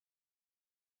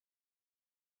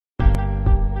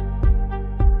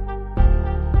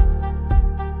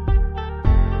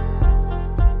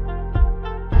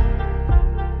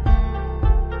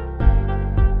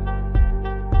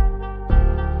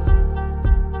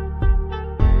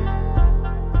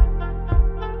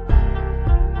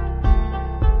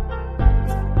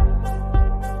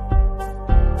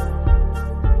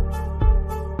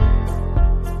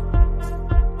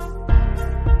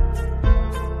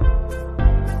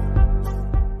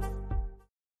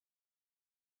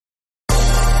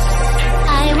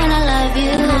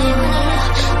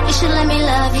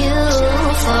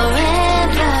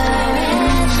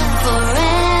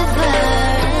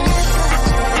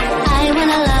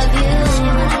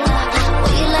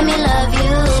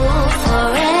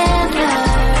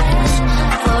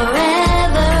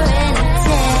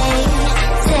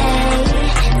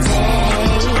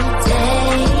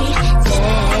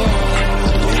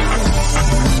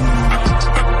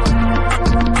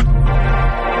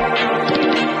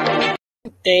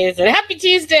days and happy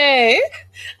Tuesday.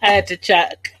 I had to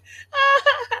check.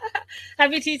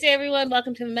 Happy Tuesday, everyone.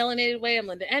 Welcome to the Melanated Way. I'm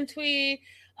Linda Entwee.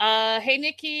 Hey,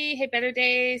 Nikki. Hey, Better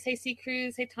Days. Hey, C.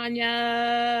 Cruz. Hey,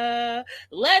 Tanya.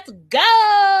 Let's go.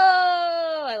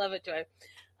 I love it, Joy.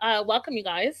 Welcome, you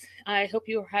guys. I hope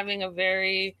you're having a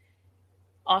very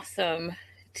awesome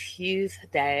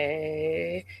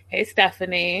Tuesday. Hey,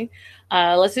 Stephanie.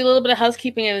 Let's do a little bit of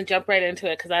housekeeping and jump right into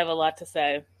it because I have a lot to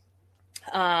say.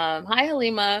 Hi,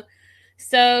 Halima.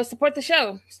 So support the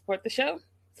show. Support the show.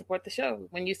 Support the show.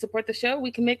 When you support the show, we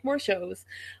can make more shows.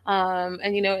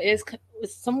 And you know, it's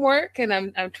some work, and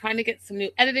I'm trying to get some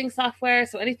new editing software.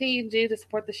 So anything you can do to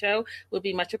support the show would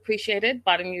be much appreciated.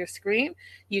 Bottom of your screen,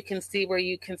 you can see where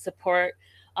you can support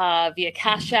via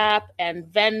Cash App and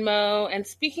Venmo. And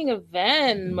speaking of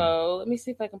Venmo, let me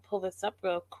see if I can pull this up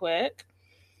real quick.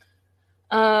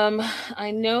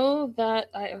 I know that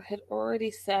I had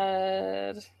already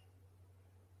said,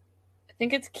 I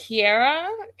think it's Kiara.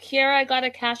 Kiara, I got a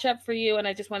Cash App for you, and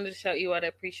I just wanted to show you what I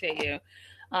appreciate you.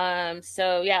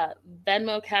 So yeah,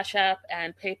 Venmo, Cash App,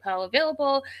 and PayPal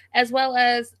available, as well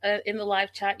as in the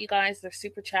live chat, you guys. There's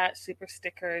super chat, super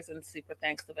stickers, and super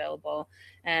thanks available,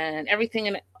 and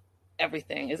everything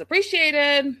is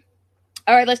appreciated.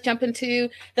 All right, let's jump into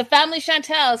The Family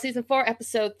Chantel, Season 4,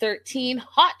 Episode 13,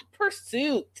 Hot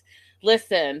Pursuit.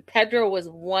 Listen, Pedro was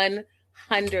 100%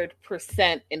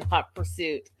 in Hot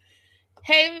Pursuit.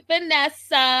 Hey,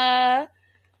 Vanessa.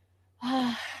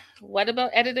 What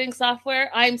about editing software?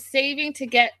 I'm saving to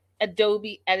get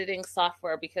Adobe editing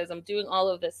software because I'm doing all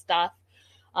of this stuff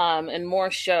and more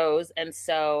shows. And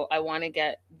so I want to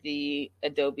get the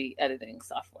Adobe editing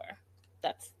software.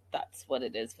 That's what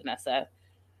it is, Vanessa.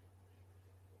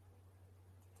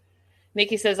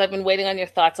 Nikki says, I've been waiting on your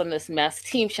thoughts on this mess.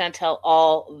 Team Chantel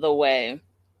all the way.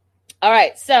 All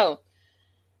right, so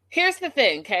here's the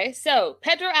thing, okay? So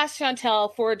Pedro asked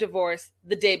Chantel for a divorce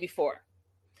the day before.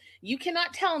 You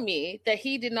cannot tell me that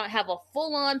he did not have a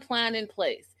full-on plan in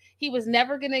place. He was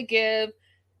never going to give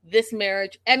this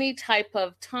marriage any type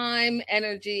of time,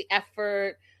 energy,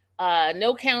 effort,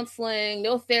 no counseling,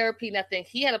 no therapy, nothing.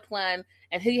 He had a plan,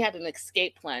 and he had an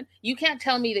escape plan. You can't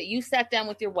tell me that you sat down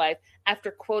with your wife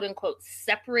after quote unquote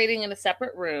separating in a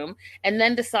separate room and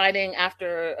then deciding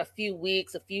after a few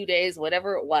weeks, a few days,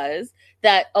 whatever it was,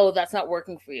 that, oh, that's not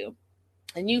working for you.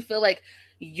 And you feel like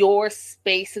your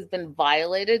space has been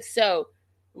violated. So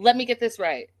let me get this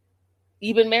right.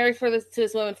 You've been married to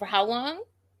this woman for how long?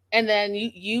 And then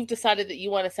you've decided that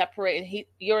you want to separate, and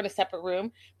you're in a separate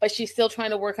room, but she's still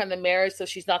trying to work on the marriage. So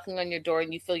she's knocking on your door,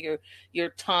 and you feel your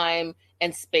time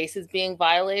and space is being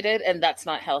violated, and that's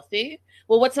not healthy.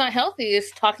 Well, what's not healthy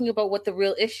is talking about what the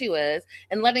real issue is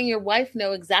and letting your wife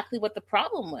know exactly what the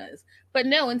problem was. But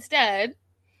no, instead,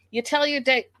 you tell your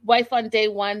wife on day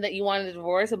one that you want a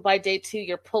divorce, and by day two,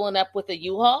 you're pulling up with a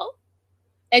U-Haul,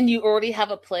 and you already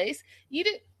have a place. You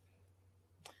did,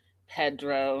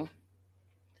 Pedro,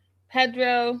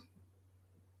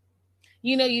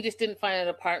 you know you just didn't find an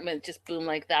apartment just boom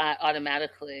like that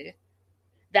automatically.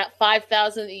 That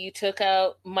 $5,000 that you took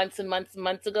out months and months and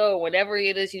months ago, or whatever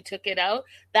it is you took it out,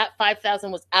 that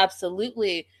 $5,000 was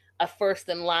absolutely a first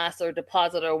and last or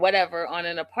deposit or whatever on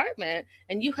an apartment,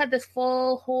 and you had this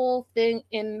whole thing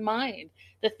in mind.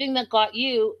 The thing that got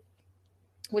you,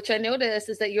 which I noticed,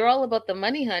 is that you're all about the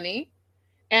money, honey,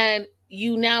 and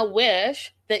you now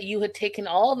wish that you had taken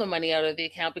all the money out of the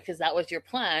account because that was your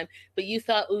plan, but you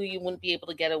thought, ooh, you wouldn't be able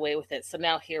to get away with it. So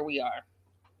now here we are.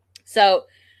 So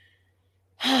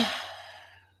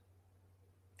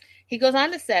he goes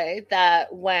on to say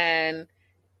that when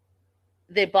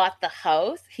they bought the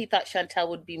house, he thought Chantel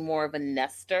would be more of a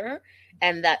nester,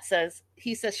 and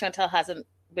he says Chantel hasn't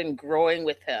been growing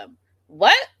with him.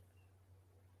 What?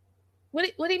 What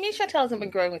do you mean Chantel hasn't been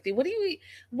growing with you?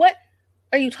 What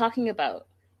are you talking about?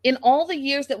 In all the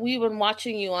years that we've been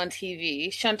watching you on TV,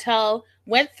 Chantel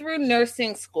went through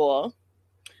nursing school,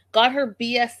 got her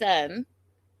BSN,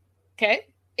 okay,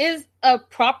 is a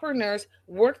proper nurse,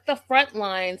 worked the front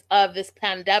lines of this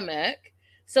pandemic.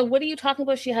 So what are you talking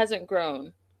about? She hasn't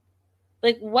grown.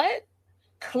 Like what?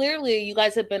 Clearly, you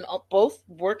guys have been both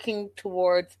working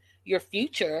towards your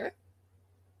future,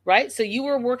 right? So you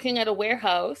were working at a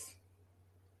warehouse.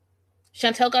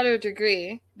 Chantel got her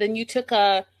degree. Then you took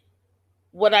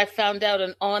what I found out,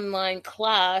 an online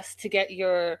class to get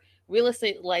your real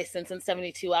estate license in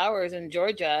 72 hours in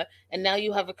Georgia. And now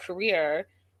you have a career,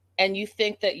 and you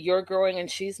think that you're growing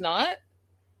and she's not?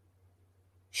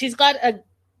 She's got a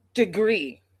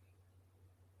degree.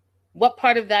 What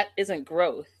part of that isn't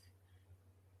growth?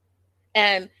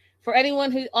 And for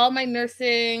anyone all my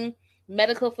nursing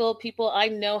medical field people, I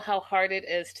know how hard it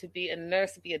is to be a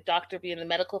nurse, to be a doctor, be in the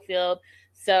medical field.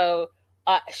 So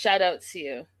shout out to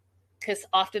you, because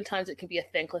oftentimes it can be a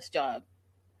thankless job,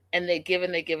 and they give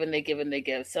and they give and they give and they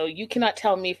give. So you cannot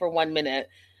tell me for 1 minute,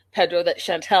 Pedro, that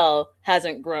Chantel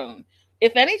hasn't grown.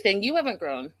 If anything, you haven't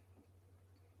grown.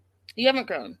 You haven't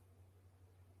grown.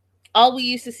 All we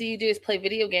used to see you do is play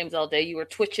video games all day. You were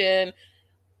twitching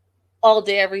all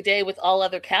day, every day with all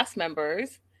other cast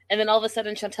members. And then all of a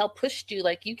sudden, Chantel pushed you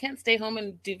like, you can't stay home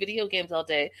and do video games all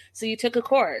day. So you took a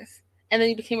course. And then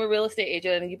you became a real estate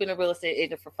agent, and you've been a real estate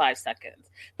agent for 5 seconds.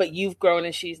 But you've grown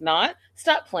and she's not.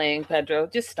 Stop playing, Pedro.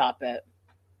 Just stop it.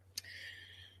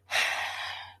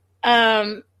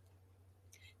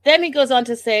 Then he goes on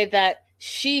to say that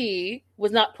she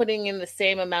was not putting in the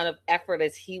same amount of effort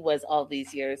as he was all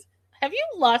these years. Have you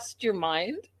lost your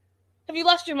mind? Have you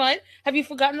lost your mind? Have you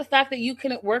forgotten the fact that you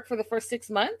couldn't work for the first 6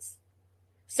 months?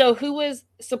 So who was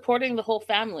supporting the whole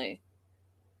family?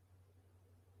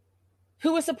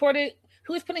 Who was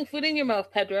putting food in your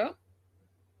mouth, Pedro?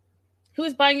 Who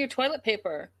is buying your toilet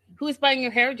paper? Who is buying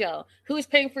your hair gel? Who is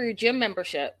paying for your gym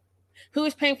membership? Who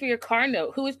is paying for your car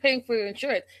note? Who is paying for your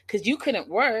insurance? Because you couldn't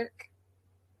work.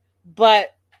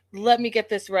 But let me get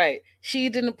this right. She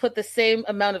didn't put the same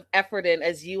amount of effort in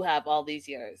as you have all these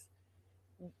years.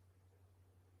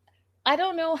 I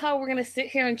don't know how we're going to sit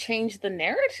here and change the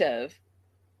narrative,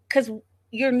 because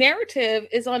your narrative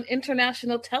is on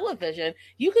international television.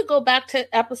 You could go back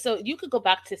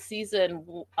to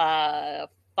season 5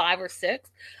 or 6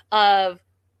 of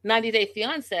 90 Day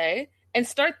Fiancé and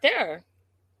start there.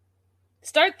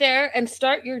 Start there and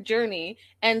start your journey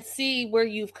and see where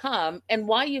you've come and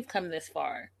why you've come this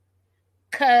far.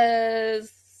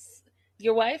 Because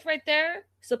your wife right there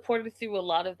supported through a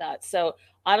lot of that. So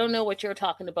I don't know what you're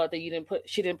talking about that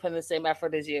she didn't put in the same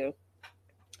effort as you.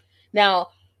 Now,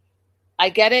 I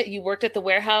get it. You worked at the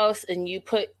warehouse and you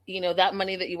put, that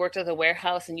money that you worked at the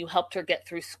warehouse, and you helped her get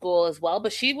through school as well.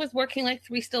 But she was working like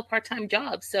 3 still part-time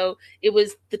jobs. So it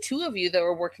was the two of you that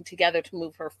were working together to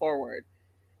move her forward.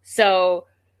 So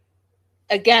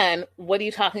again, what are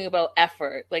you talking about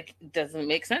effort? Like, it doesn't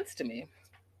make sense to me.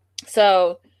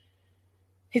 So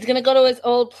he's going to go to his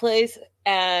old place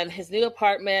and his new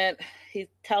apartment. He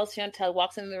tells Chantel,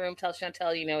 walks into the room, tells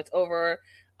Chantel, it's over.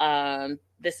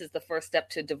 This is the first step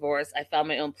to divorce. I found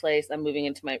my own place. I'm moving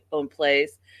into my own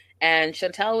place. And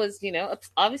Chantel was,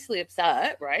 obviously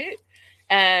upset, right?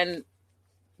 And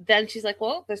then she's like,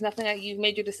 well, there's nothing you've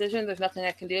made your decision. There's nothing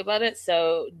I can do about it.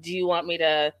 So do you want me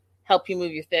to help you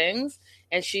move your things?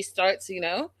 And she starts,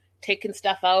 taking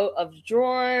stuff out of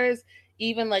drawers,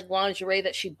 even like lingerie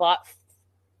that she bought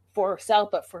for herself,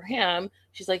 but for him,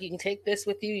 she's like, you can take this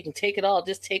with you. You can take it all.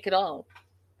 Just take it all.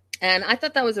 And I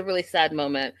thought that was a really sad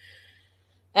moment.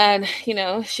 And,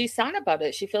 she's sad about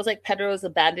it. She feels like Pedro is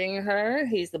abandoning her.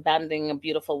 He's abandoning a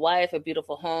beautiful wife, a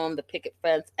beautiful home, the picket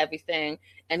fence, everything.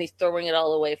 And he's throwing it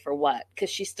all away for what? Because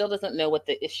she still doesn't know what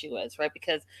the issue is, right?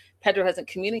 Because Pedro hasn't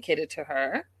communicated to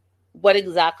her what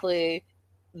exactly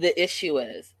the issue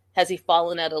is. Has he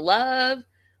fallen out of love?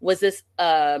 Was this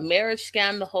a marriage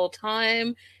scam the whole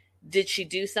time? Did she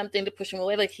do something to push him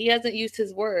away? Like, he hasn't used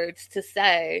his words to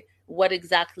say what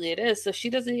exactly it is. So she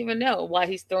doesn't even know why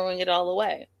he's throwing it all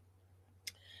away.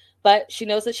 But she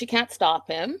knows that she can't stop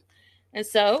him. And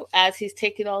so as he's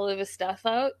taking all of his stuff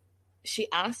out,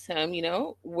 she asks him,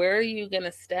 where are you going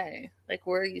to stay? Like,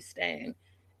 where are you staying?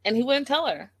 And he wouldn't tell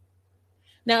her.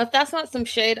 Now, if that's not some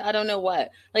shade, I don't know what.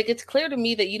 Like, it's clear to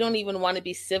me that you don't even want to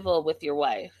be civil with your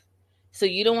wife. So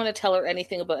you don't want to tell her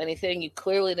anything about anything. You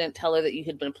clearly didn't tell her that you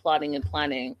had been plotting and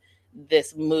planning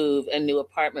this move and new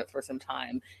apartment for some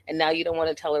time. And now you don't want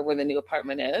to tell her where the new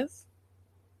apartment is?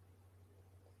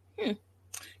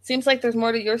 Seems like there's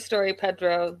more to your story,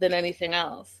 Pedro, than anything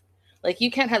else. Like, you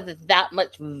can't have that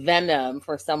much venom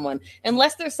for someone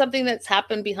unless there's something that's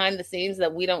happened behind the scenes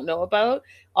that we don't know about.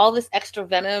 All this extra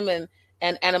venom and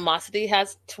animosity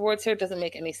has towards her doesn't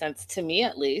make any sense to me,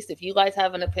 at least. If you guys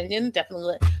have an opinion,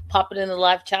 definitely pop it in the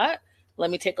live chat.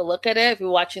 Let me take a look at it. If you're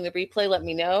watching the replay, let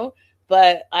me know.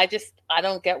 But I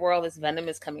don't get where all this venom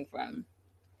is coming from.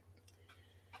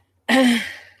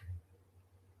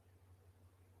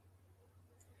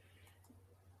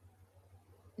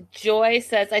 Joy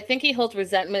says, I think he holds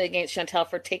resentment against Chantel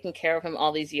for taking care of him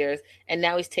all these years, and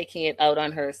now he's taking it out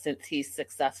on her since he's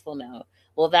successful now.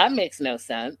 Well, that makes no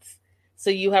sense. So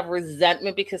you have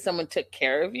resentment because someone took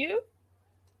care of you?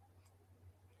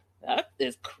 That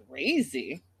is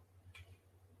crazy.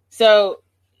 So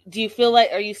do you feel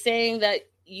like, are you saying that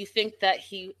you think that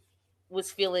he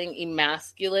was feeling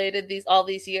emasculated all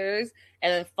these years,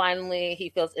 and then finally he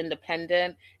feels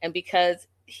independent, and because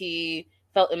he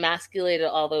felt emasculated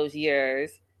all those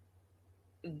years,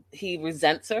 he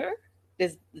resents her.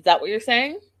 Is that what you're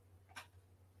saying?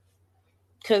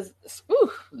 Because,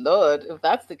 Lord, if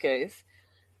that's the case,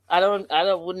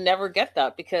 would never get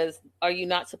that, because are you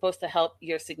not supposed to help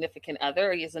your significant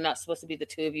other? Or is it not supposed to be the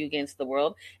two of you against the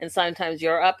world? And sometimes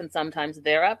you're up and sometimes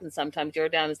they're up and sometimes you're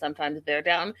down and sometimes they're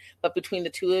down. But between the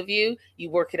two of you, you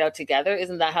work it out together.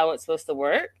 Isn't that how it's supposed to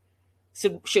work?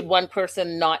 So should one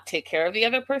person not take care of the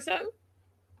other person?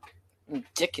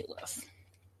 Ridiculous.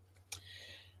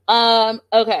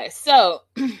 Okay, so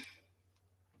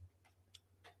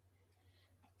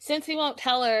since he won't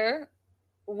tell her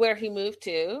where he moved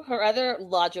to, her other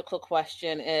logical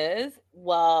question is,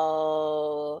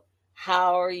 well,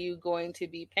 how are you going to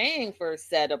be paying for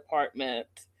said apartment?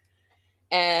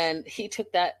 And he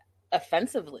took that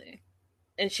offensively.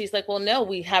 And she's like, well, no,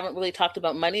 we haven't really talked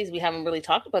about monies. We haven't really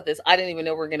talked about this. I didn't even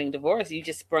know we're getting divorced. You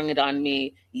just sprung it on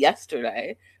me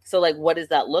yesterday. So, like, what does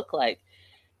that look like?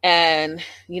 And,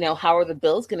 how are the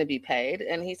bills going to be paid?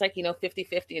 And he's like,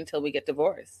 50-50 until we get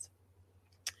divorced.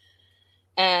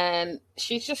 And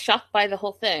she's just shocked by the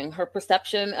whole thing. Her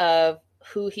perception of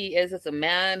who he is as a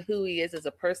man, who he is as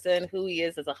a person, who he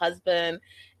is as a husband,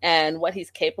 and what he's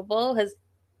capable has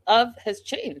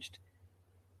changed.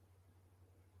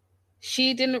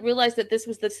 She didn't realize that this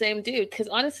was the same dude, because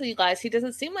honestly, you guys, he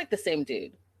doesn't seem like the same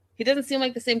dude. He doesn't seem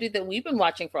like the same dude that we've been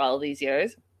watching for all of these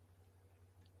years.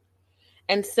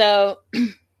 And so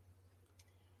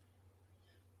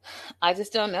I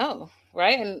just don't know,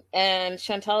 right? And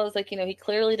Chantal is like, he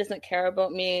clearly doesn't care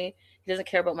about me. He doesn't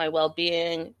care about my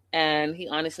well-being, and he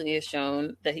honestly has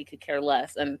shown that he could care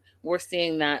less. And we're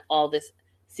seeing that all this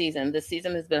season. This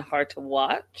season has been hard to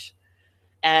watch,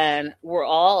 and we're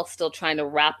all still trying to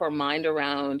wrap our mind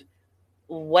around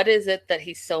what is it that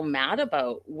he's so mad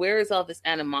about? Where is all this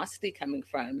animosity coming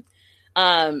from?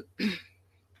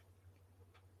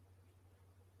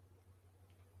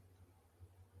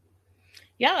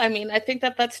 Yeah, I mean, I think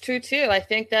that that's true too. I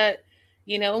think that,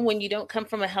 when you don't come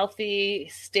from a healthy,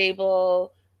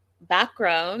 stable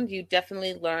background, you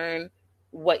definitely learn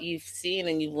what you've seen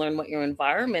and you learn what your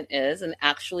environment is. And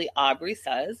actually, Aubrey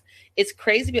says it's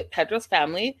crazy, but Pedro's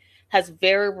family has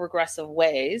very regressive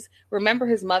ways. Remember,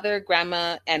 his mother,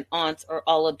 grandma, and aunts are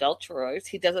all adulterers.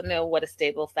 He doesn't know what a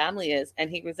stable family is, and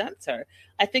he resents her.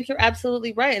 I think you're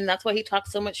absolutely right, and that's why he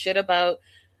talks so much shit about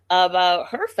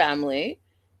her family.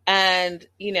 And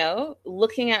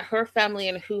looking at her family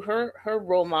and who her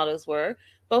role models were,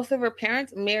 both of her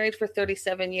parents married for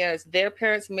 37 years, their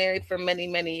parents married for many,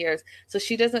 many years. So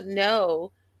she doesn't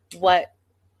know what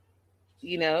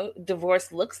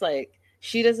divorce looks like.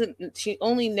 She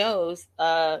only knows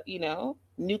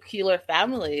nuclear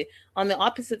family. On the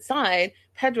opposite side,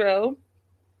 Pedro,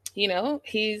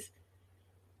 he's,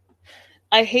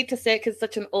 I hate to say it because it's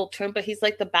such an old term, but he's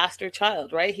like the bastard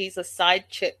child, right? He's a side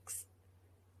chick's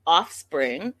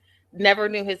offspring, never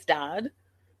knew his dad,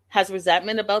 has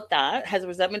resentment about that, has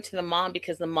resentment to the mom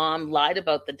because the mom lied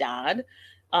about the dad.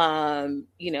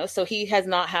 So he has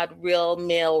not had real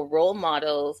male role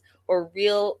models or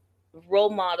real role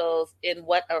models in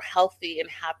what a healthy and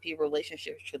happy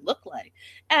relationship should look like.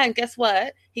 And guess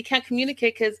what? He can't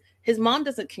communicate because his mom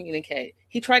doesn't communicate.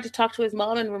 He tried to talk to his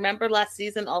mom, and remember last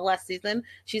season,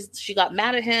 she got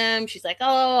mad at him. She's like,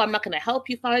 "Oh, I'm not going to help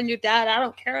you find your dad. I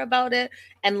don't care about it,"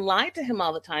 and lied to him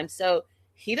all the time. So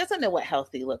he doesn't know what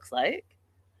healthy looks like.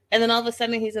 And then all of a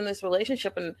sudden he's in this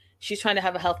relationship and she's trying to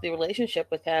have a healthy relationship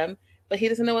with him, but he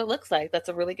doesn't know what it looks like. That's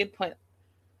a really good point,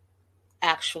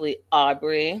 actually,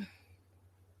 Aubrey.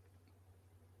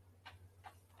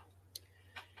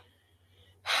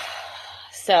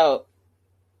 So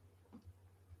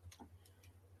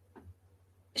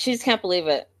she just can't believe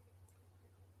it.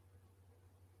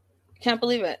 Can't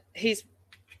believe it. He's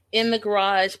in the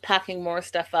garage packing more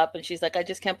stuff up, and she's like, I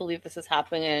just can't believe this is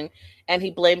happening. And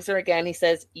he blames her again. He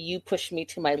says, you pushed me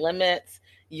to my limits.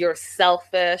 You're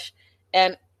selfish.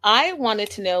 And I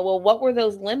wanted to know, well, what were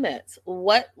those limits?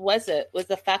 What was it? Was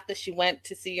the fact that she went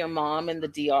to see your mom in the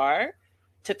DR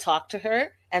to talk to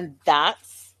her, and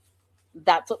that's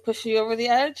what pushed you over the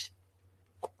edge?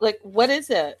 Like, what is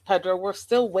it, Pedro? We're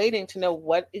still waiting to know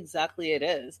what exactly it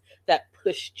is that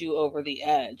pushed you over the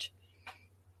edge.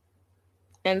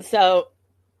 And so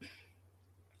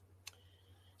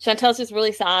Chantel's just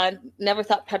really sad. Never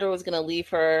thought Pedro was going to leave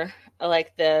her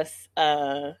like this.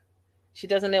 She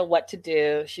doesn't know what to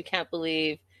do. She can't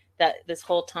believe that this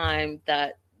whole time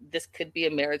that this could be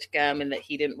a marriage scam and that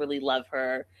he didn't really love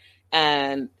her.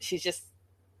 And she's just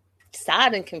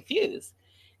sad and confused.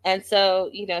 And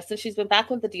so, since she's been back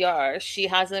with the DR, she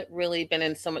hasn't really been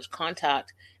in so much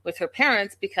contact with her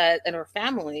parents and her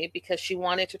family, because she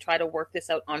wanted to try to work this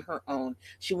out on her own.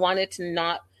 She wanted to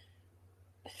not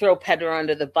throw Pedro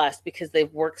under the bus, because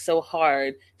they've worked so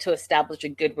hard to establish a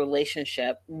good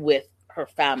relationship with her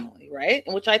family, right?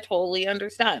 Which I totally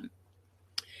understand.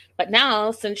 But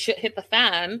now, since shit hit the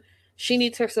fan, she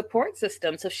needs her support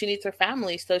system. So she needs her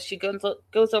family. So she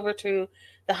goes over to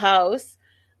the house,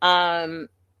 and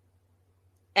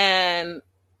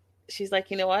she's like,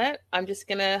 you know what? I'm just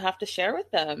going to have to share with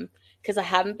them, because I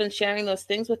haven't been sharing those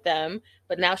things with them.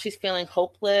 But now she's feeling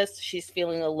hopeless. She's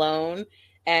feeling alone.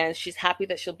 And she's happy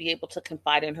that she'll be able to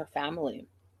confide in her family.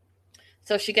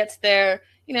 So she gets there,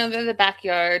 they're in the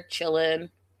backyard chilling.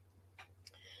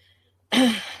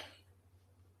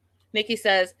 Nikki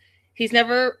says he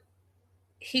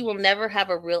will never have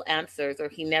a real answers, or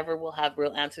he never will have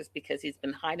real answers, because he's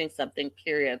been hiding something,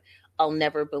 period. I'll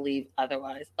never believe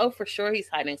otherwise. Oh, for sure he's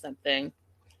hiding something.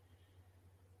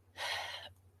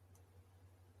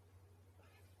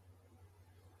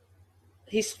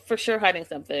 He's for sure hiding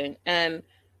something. And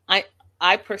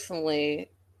I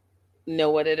personally know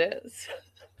what it is.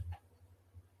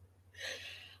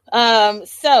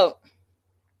 So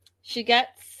she gets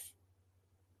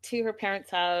to her parents'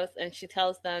 house, and she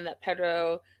tells them that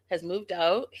Pedro has moved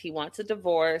out. He wants a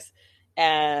divorce,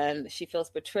 and she feels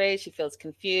betrayed. She feels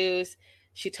confused.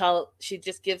 She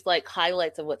just gives like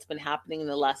highlights of what's been happening in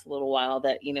the last little while,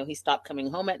 that, he stopped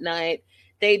coming home at night.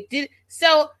 They did.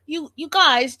 So you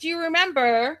guys, do you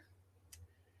remember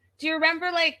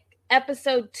like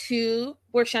episode 2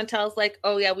 where Chantel's like,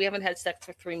 oh yeah, we haven't had sex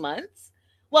for 3 months?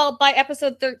 Well, by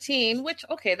episode 13, which,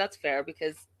 okay, that's fair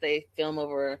because they film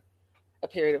over a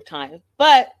period of time,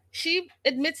 but she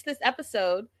admits this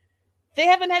episode, they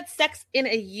haven't had sex in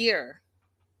a year.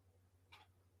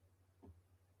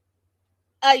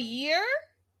 A year?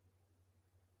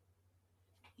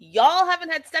 Y'all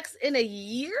haven't had sex in a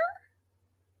year?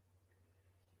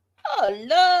 Oh,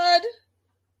 Lord.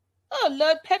 Oh,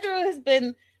 Lord. Pedro has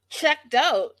been checked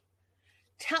out.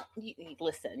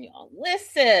 Listen, y'all.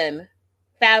 Listen.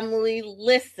 Family,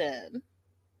 listen.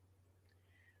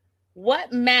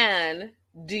 What man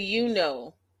do you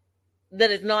know that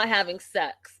is not having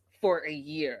sex for a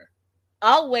year?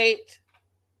 I'll wait.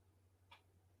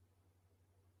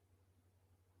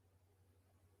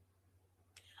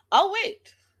 I'll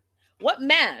wait. What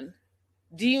man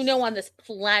do you know on this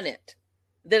planet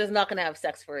that is not going to have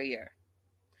sex for a year?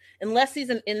 Unless he's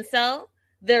an incel,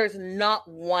 there's not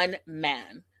one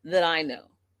man that I know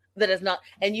that is not.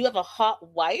 And you have a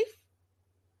hot wife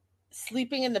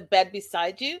sleeping in the bed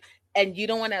beside you, and you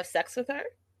don't want to have sex with her?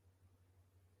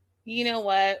 You know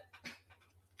what?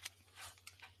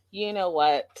 You know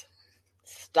what?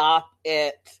 Stop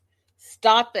it.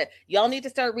 Stop it. Y'all need to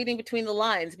start reading between the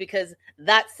lines, because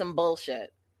that's some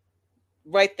bullshit.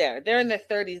 Right there. They're in their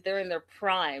 30s. They're in their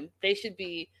prime. They should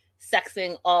be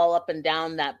sexing all up and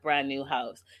down that brand new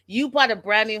house. You bought a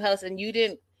brand new house, and you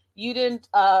didn't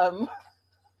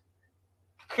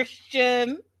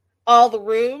Christian all the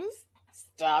rooms.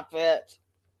 Stop it.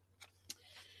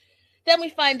 Then we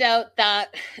find out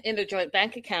that in the joint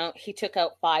bank account, he took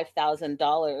out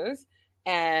 $5,000,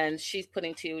 and she's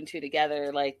putting 2 and 2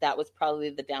 together. Like, that was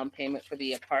probably the down payment for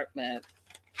the apartment.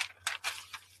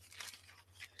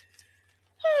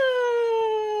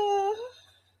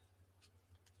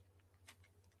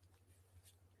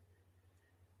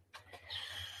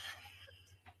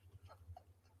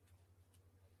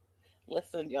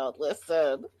 Listen, y'all,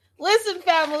 listen. Listen,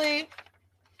 family.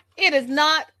 It is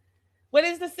not, what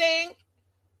is the saying?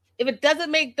 If it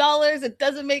doesn't make dollars, it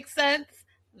doesn't make sense.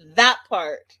 That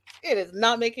part. It is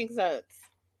not making sense.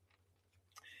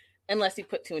 Unless you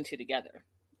put 2 and 2 together,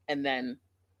 and then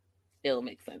it'll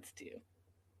make sense to you.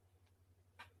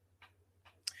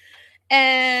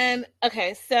 And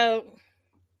okay, so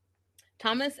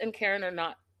Thomas and Karen are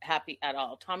not happy at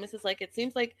all. Thomas is like, it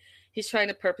seems like he's trying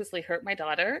to purposely hurt my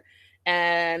daughter,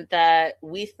 and that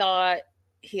we thought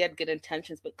he had good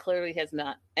intentions, but clearly he has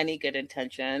not any good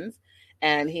intentions,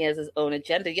 and he has his own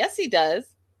agenda. Yes, he does.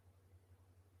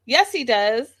 Yes, he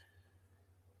does.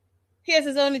 He has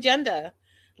his own agenda.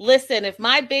 Listen, if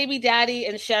my baby daddy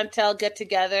and Chantel get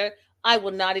together, I will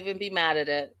not even be mad at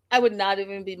it. I would not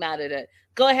even be mad at it.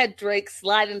 Go ahead, Drake,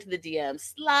 slide into the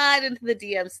DMs. Slide into the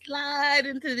DMs. Slide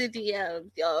into the DMs,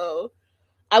 yo.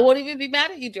 I won't even be mad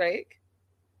at you, Drake.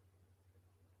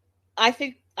 I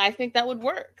think that would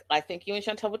work. I think you and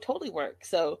Chantel would totally work.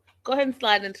 So go ahead and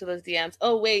slide into those DMs.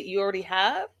 Oh, wait, you already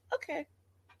have? Okay.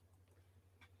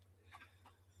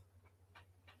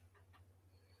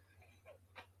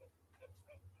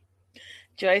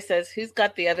 Joy says, who's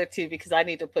got the other two? Because I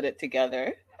need to put it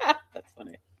together. That's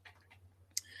funny.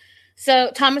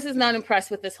 So Thomas is not impressed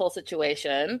with this whole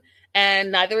situation,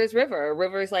 and neither is River.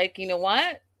 River's like, you know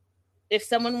what? If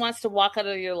someone wants to walk out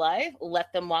of your life,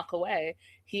 let them walk away.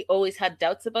 He always had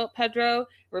doubts about Pedro.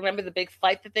 Remember the big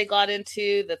fight that they got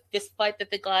into, the fist fight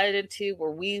that they got into, where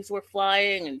weaves were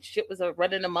flying and shit was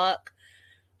running amok.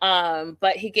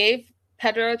 But he gave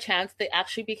Pedro a chance. They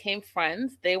actually became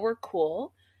friends. They were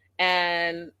cool.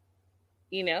 And,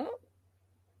 you know,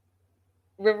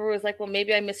 River was like, well,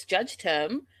 maybe I misjudged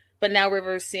him. But now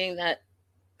River's seeing that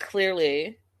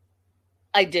clearly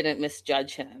I didn't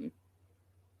misjudge him.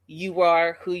 You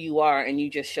are who you are, and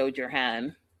you just showed your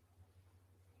hand.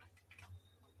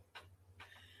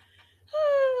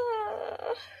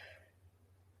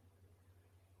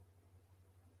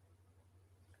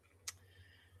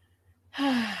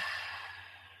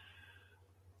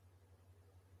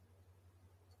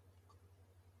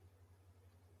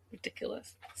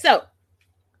 Ridiculous. So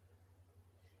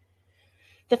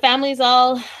the family's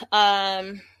all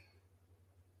gonna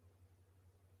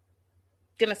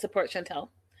support Chantel,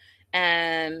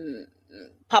 and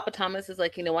Papa Thomas is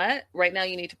like, you know what? Right now,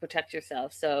 you need to protect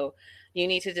yourself. So you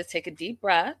need to just take a deep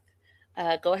breath.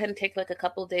 Go ahead and take like a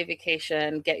couple day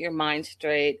vacation, get your mind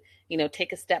straight, you know,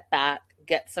 take a step back,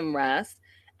 get some rest.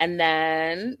 And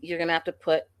then you're going to have to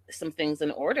put some things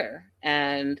in order,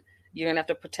 and you're going to have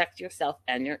to protect yourself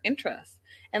and your interests.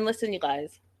 And listen, you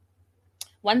guys,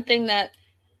 one thing that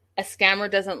a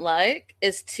scammer doesn't like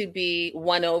is to be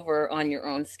won over on your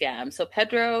own scam. So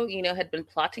Pedro, you know, had been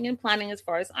plotting and planning as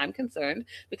far as I'm concerned,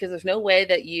 because there's no way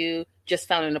that you just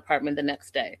found an apartment the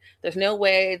next day. There's no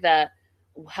way that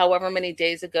however many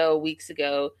days ago, weeks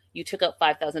ago, you took out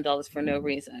 $5,000 for no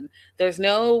reason. There's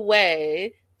no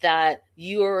way that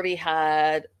you already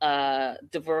had a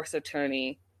divorce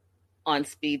attorney on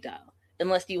speed dial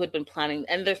unless you had been planning.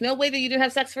 And there's no way that you didn't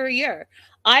have sex for a year.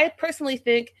 I personally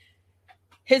think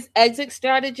his exit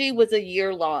strategy was a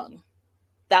year long.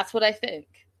 That's what I think.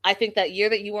 I think that year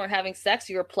that you weren't having sex,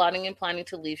 you were plotting and planning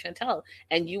to leave Chantel.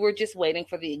 And you were just waiting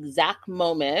for the exact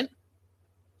moment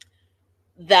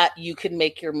that you could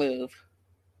make your move.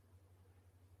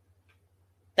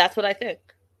 That's what I think.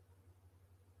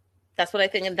 That's what I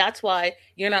think. And that's why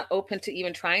you're not open to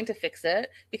even trying to fix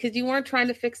it, because you weren't trying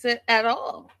to fix it at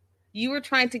all. You were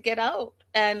trying to get out.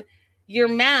 And you're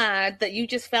mad that you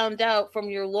just found out from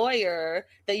your lawyer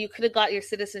that you could have got your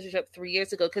citizenship 3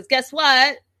 years ago. Because guess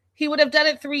what? He would have done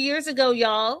it 3 years ago,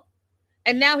 y'all.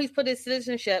 And now he's put his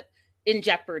citizenship in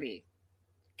jeopardy.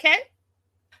 Okay?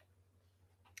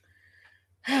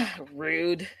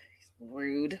 Rude.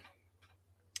 Rude.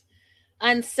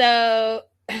 And so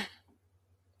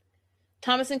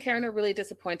Thomas and Karen are really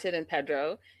disappointed in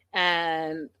Pedro.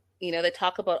 And, you know, they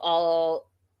talk about all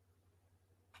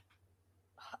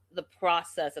the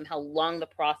process and how long the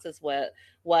process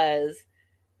was,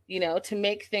 you know, to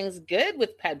make things good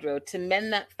with Pedro, to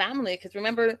mend that family. Because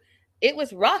remember, it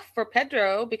was rough for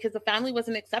Pedro because the family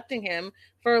wasn't accepting him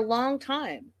for a long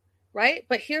time, right?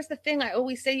 But here's the thing I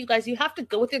always say, you guys, you have to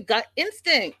go with your gut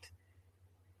instinct.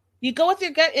 You go with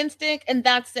your gut instinct, and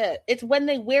that's it. It's when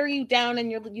they wear you down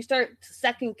and you start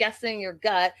second guessing your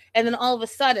gut, and then all of a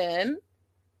sudden,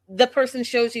 the person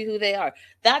shows you who they are.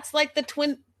 That's like the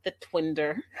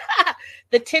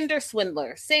Tinder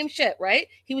swindler. Same shit, right?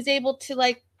 He was able to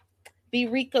like be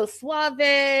Rico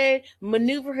Suave,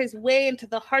 maneuver his way into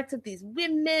the hearts of these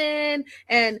women,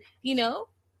 and, you know,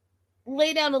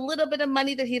 lay down a little bit of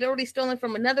money that he'd already stolen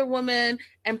from another woman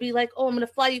and be like, oh, I'm going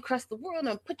to fly you across the world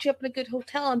and put you up in a good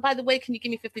hotel. And by the way, can you give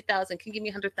me 50,000? Can you give me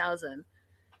 100,000?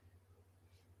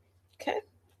 Okay.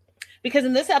 Because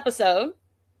in this episode,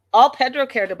 all Pedro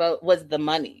cared about was the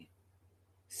money.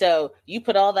 So you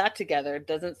put all that together, it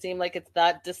doesn't seem like it's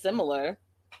that dissimilar.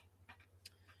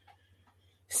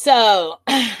 So,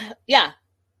 yeah,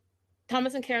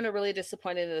 Thomas and Karen are really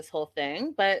disappointed in this whole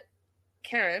thing. But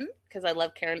Karen, because I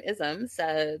love Karen-ism,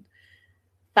 said,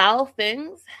 foul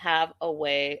things have a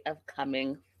way of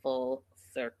coming full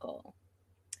circle.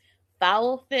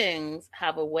 Foul things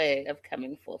have a way of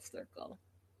coming full circle.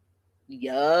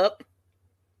 Yup.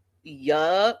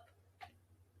 Yup.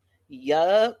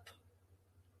 Yup.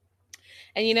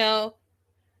 And, you know,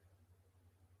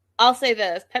 I'll say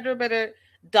this. Pedro better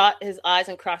dot his I's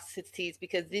and cross his T's,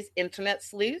 because these internet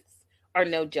sleuths are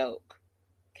no joke.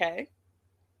 Okay?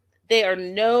 They are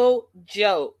no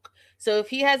joke. So if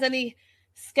he has any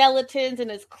skeletons in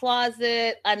his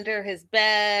closet, under his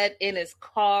bed, in his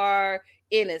car,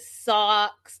 in his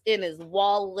socks, in his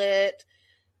wallet,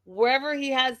 wherever he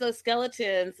has those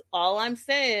skeletons, all I'm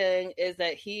saying is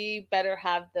that he better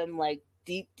have them like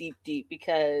deep, deep, deep,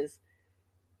 because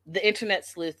the internet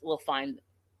sleuth will find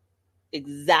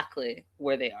exactly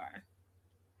where they are.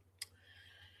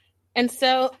 And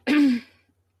so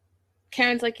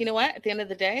Karen's like, you know what? At the end of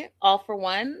the day, all for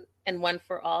one and one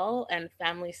for all, and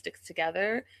family sticks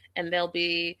together, and they'll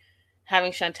be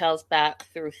having Chantel's back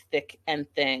through thick and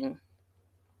thin.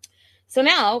 So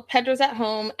now Pedro's at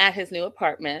home at his new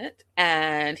apartment,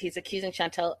 and he's accusing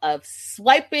Chantel of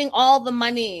swiping all the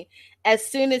money as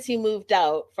soon as he moved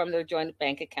out from their joint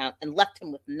bank account and left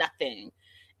him with nothing.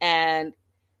 And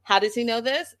how does he know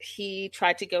this? He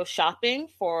tried to go shopping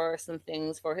for some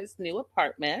things for his new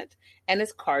apartment, and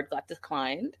his card got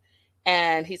declined.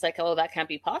 And he's like, oh, that can't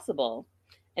be possible.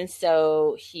 And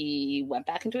so he went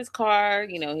back into his car.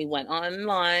 You know, he went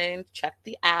online, checked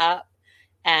the app,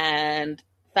 and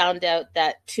found out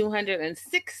that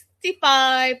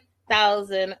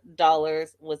 $265,000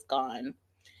 was gone.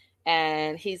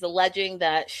 And he's alleging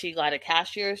that she got a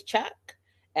cashier's check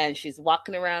and she's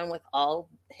walking around with all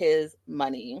his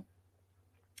money.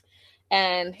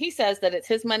 And he says that it's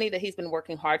his money, that he's been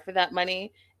working hard for that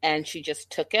money, and she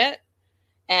just took it.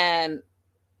 And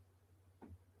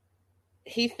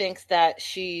he thinks that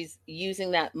she's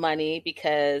using that money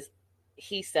because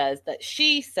he says that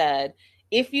she said,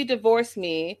 if you divorce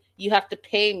me, you have to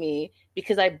pay me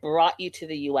because I brought you to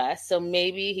the US. So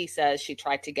maybe he says she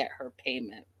tried to get her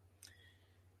payment.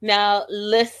 Now,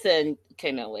 listen.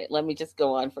 Okay, no, wait. Let me just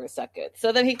go on for a second.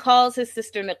 So then he calls his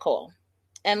sister, Nicole.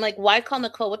 And like, why call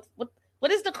Nicole? What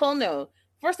does Nicole know?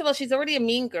 First of all, she's already a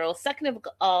mean girl. Second of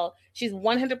all, she's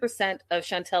 100% of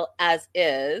Chantel as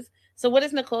is. So what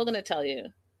is Nicole going to tell you?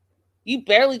 You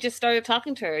barely just started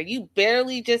talking to her. You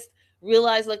barely just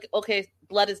realized, like, okay,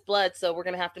 blood is blood, so we're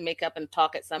going to have to make up and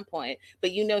talk at some point.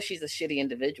 But you know she's a shitty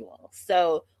individual.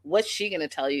 So what's she going to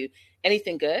tell you?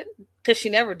 Anything good? Because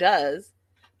she never does.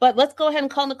 But let's go ahead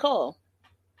and call Nicole.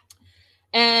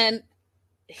 And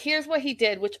here's what he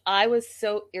did, which I was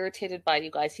so irritated by,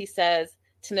 you guys. He says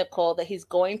to Nicole that he's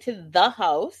going to the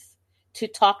house to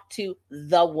talk to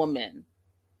the woman.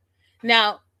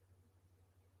 Now,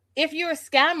 if you're a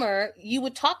scammer, you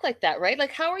would talk like that, right?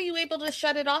 Like, how are you able to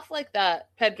shut it off like that,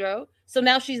 Pedro? So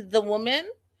now she's the woman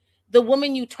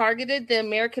you targeted, the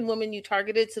American woman you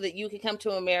targeted so that you could come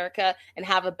to America and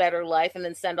have a better life and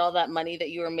then send all that money that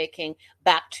you were making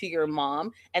back to your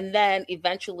mom. And then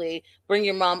eventually bring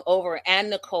your mom over and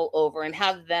Nicole over and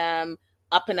have them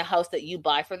up in a house that you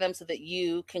buy for them so that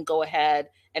you can go ahead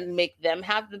and make them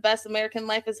have the best American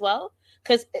life as well.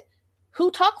 Because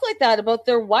who talks like that about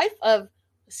their wife of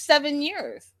 7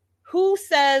 years? Who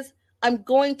says, I'm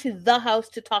going to the house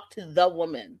to talk to the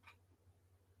woman?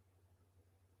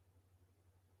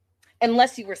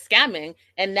 Unless you were scamming,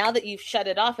 and now that you've shut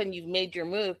it off and you've made your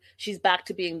move, she's back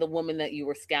to being the woman that you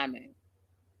were scamming.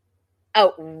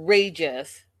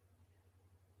 Outrageous.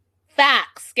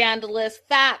 Facts, scandalous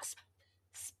facts.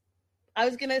 I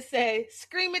was going to say,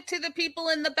 scream it to the people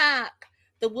in the back.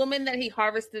 The woman that he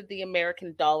harvested the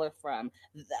American dollar from.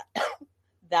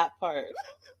 That part.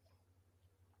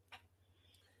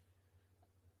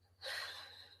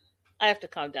 I have to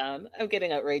calm down. I'm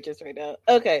getting outrageous right now.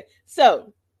 Okay,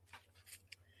 so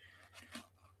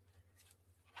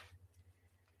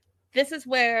this is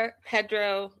where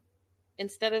Pedro,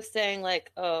 instead of saying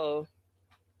like, oh,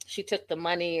 she took the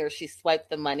money or she swiped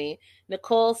the money,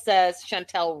 Nicole says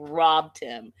Chantel robbed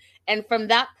him. And from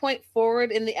that point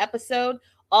forward in the episode,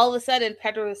 all of a sudden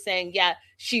Pedro is saying, yeah,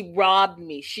 she robbed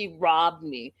me. She robbed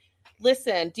me.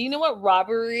 Listen, do you know what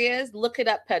robbery is? Look it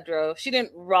up, Pedro. She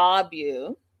didn't rob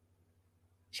you.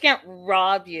 She can't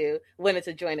rob you when it's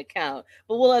a joint account.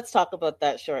 But let's talk about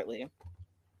that shortly.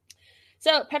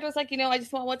 So Pedro's like, I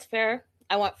just want what's fair.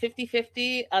 I want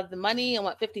 50-50 of the money. I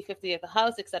want 50-50 of the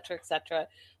house, etc., etc.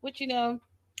 Which,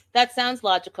 that sounds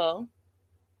logical,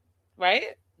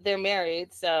 right? They're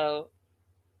married, so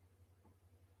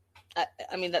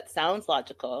I mean, that sounds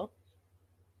logical.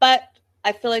 But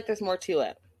I feel like there's more to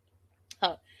it.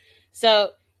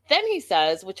 So then he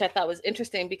says, which I thought was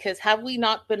interesting, because have we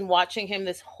not been watching him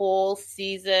this whole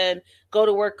season go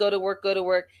to work,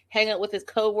 hang out with his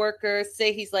coworkers,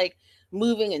 say he's like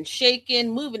moving and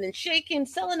shaking,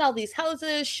 selling all these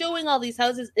houses, showing all these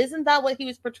houses. Isn't that what he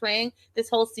was portraying this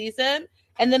whole season?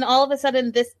 And then all of a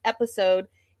sudden this episode,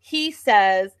 he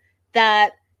says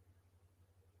that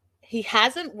he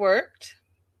hasn't worked.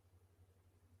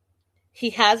 He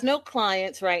has no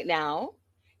clients right now.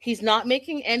 He's not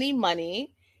making any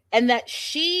money. And that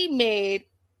she made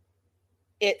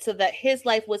it so that his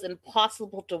life was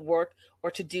impossible to work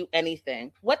or to do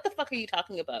anything. What the fuck are you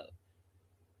talking about?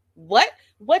 What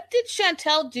did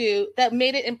Chantel do that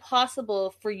made it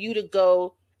impossible for you to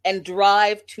go and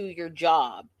drive to your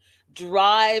job,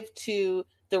 drive to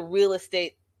the real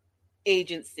estate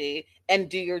agency and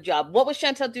do your job. What was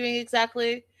Chantel doing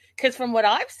exactly? Because from what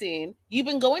I've seen, you've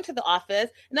been going to the office.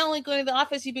 Not only going to the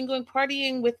office, you've been going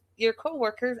partying with your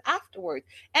coworkers afterwards.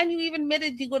 And you even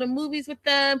admitted you go to movies with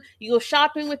them, you go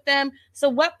shopping with them. So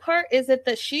what part is it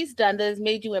that she's done that has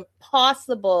made you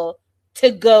impossible to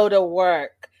go to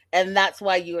work? And that's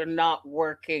why you are not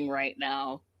working right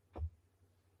now.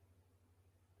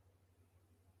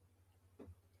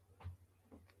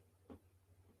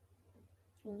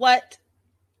 What?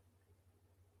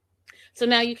 So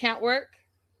now you can't work?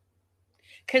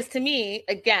 Because to me,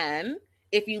 again,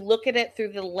 if you look at it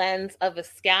through the lens of a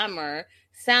scammer,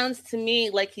 sounds to me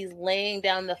like he's laying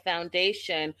down the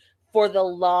foundation for the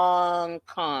long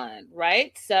con,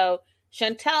 right? So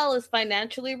Chantel is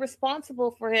financially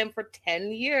responsible for him for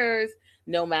 10 years,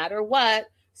 no matter what.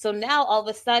 So now all of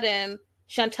a sudden,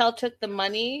 Chantel took the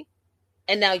money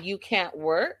and now you can't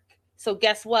work. So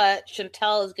guess what?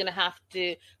 Chantel is going to have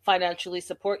to financially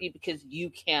support you because you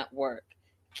can't work.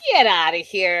 Get out of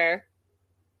here.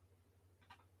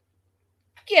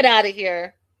 Get out of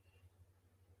here.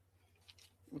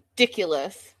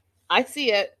 Ridiculous. I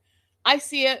see it. I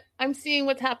see it. I'm seeing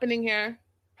what's happening here.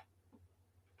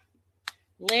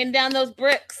 Laying down those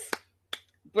bricks,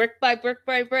 brick by brick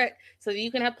by brick, so that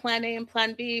you can have plan A and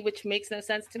plan B, which makes no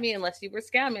sense to me unless you were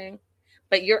scamming.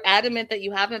 But you're adamant that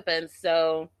you haven't been.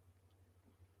 So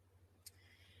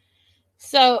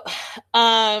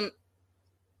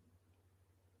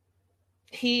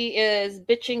he is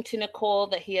bitching to Nicole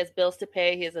that he has bills to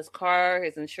pay. He has his car,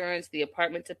 his insurance, the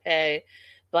apartment to pay.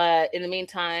 But in the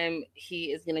meantime, he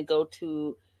is going to go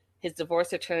to his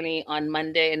divorce attorney on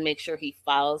Monday and make sure he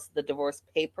files the divorce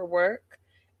paperwork.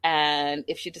 And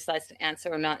if she decides to answer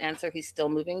or not answer, he's still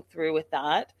moving through with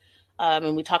that.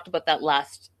 And we talked about that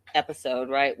last episode,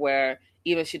 right? Where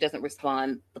even if she doesn't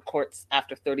respond, the courts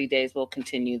after 30 days will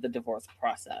continue the divorce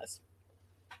process.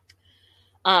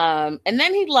 And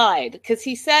then he lied because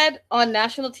he said on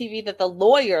national TV that the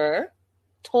lawyer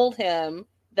told him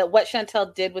that what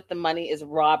Chantel did with the money is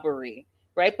robbery,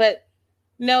 right? But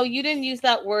no, you didn't use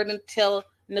that word until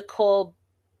Nicole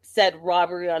said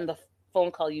robbery on the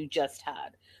phone call you just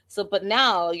had. So, but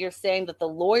now you're saying that the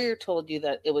lawyer told you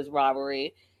that it was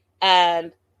robbery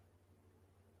and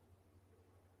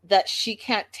that she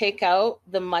can't take out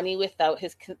the money without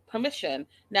his permission.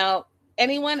 Now,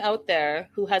 anyone out there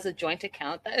who has a joint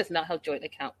account, that is not how joint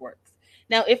account works.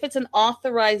 Now, if it's an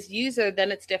authorized user,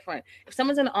 then it's different. If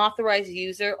someone's an authorized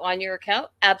user on your account,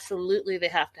 absolutely they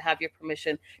have to have your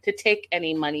permission to take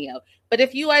any money out. But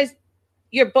if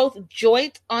you're both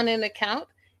joint on an account,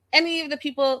 any of the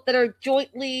people that are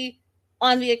jointly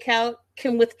on the account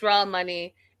can withdraw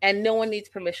money and no one needs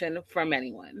permission from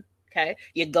anyone. Okay.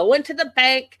 You go into the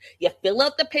bank, you fill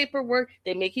out the paperwork,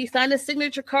 they make you sign a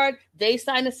signature card, they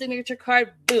sign a signature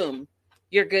card, boom,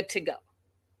 you're good to go.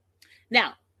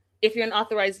 Now, if you're an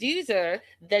authorized user,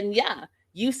 then yeah,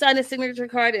 you sign a signature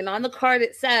card and on the card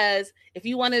it says, if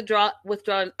you want to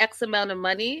withdraw an X amount of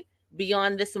money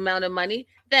beyond this amount of money,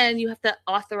 then you have the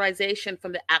authorization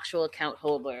from the actual account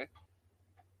holder.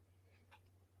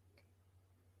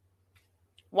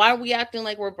 Why are we acting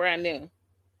like we're brand new?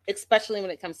 Especially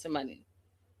when it comes to money.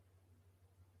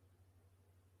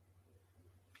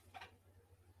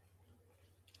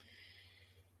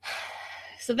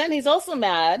 So then he's also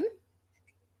mad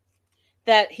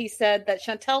that he said that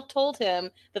Chantel told him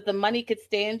that the money could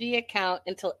stay in the account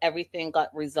until everything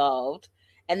got resolved.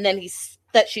 And then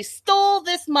that she stole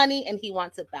this money and he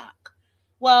wants it back.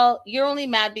 Well, you're only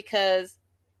mad because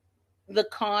the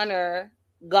conner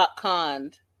got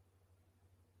conned.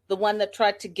 The one that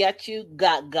tried to get you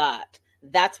got.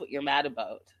 That's what you're mad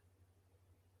about.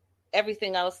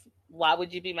 Everything else, why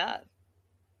would you be mad?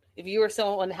 If you were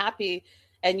so unhappy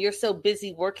and you're so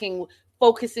busy working,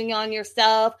 focusing on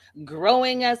yourself,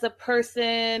 growing as a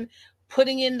person,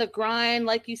 putting in the grind,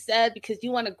 like you said, because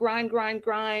you want to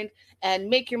grind and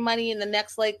make your money in the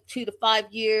next 2 to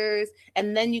 5 years,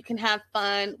 and then you can have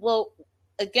fun. Well,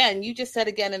 again, you just said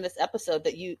again in this episode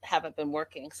that you haven't been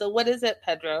working. So what is it,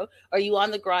 Pedro? Are you on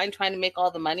the grind trying to make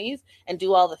all the monies and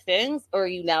do all the things, or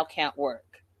you now can't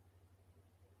work?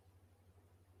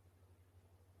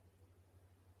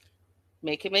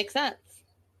 Make it make sense.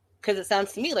 Because it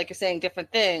sounds to me like you're saying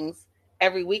different things.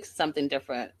 Every week something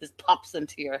different just pops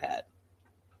into your head.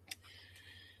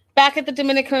 Back at the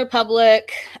Dominican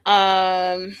Republic,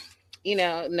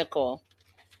 Nicole.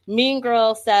 Mean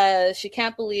Girl says she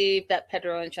can't believe that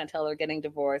Pedro and Chantel are getting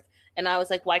divorced. And I was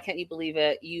like, why can't you believe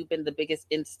it? You've been the biggest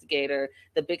instigator,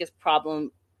 the biggest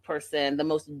problem person, the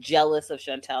most jealous of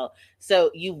Chantel.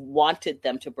 So you wanted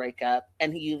them to break up,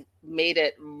 and you made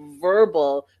it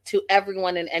verbal to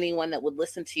everyone and anyone that would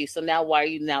listen to you. So now why are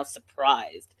you now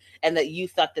surprised? And that you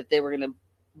thought that they were going to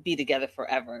be together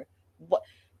forever. What?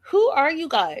 Who are you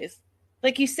guys?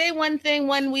 Like, you say one thing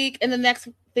one week and the next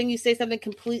thing you say something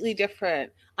completely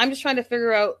different. I'm just trying to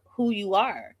figure out who you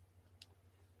are.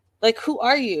 Like, who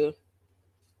are you?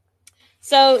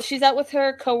 So she's out with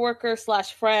her coworker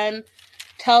 / friend,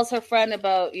 tells her friend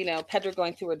about, Pedro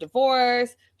going through a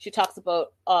divorce. She talks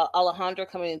about Alejandro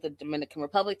coming to the Dominican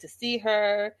Republic to see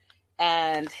her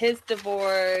and his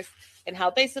divorce, and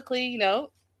how basically,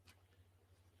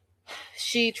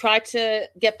 she tried to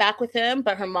get back with him,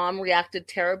 but her mom reacted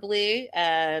terribly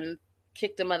and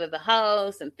kicked him out of the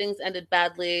house, and things ended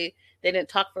badly. They didn't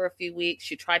talk for a few weeks.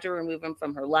 She tried to remove him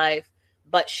from her life,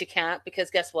 but she can't, because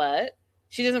guess what?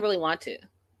 She doesn't really want to.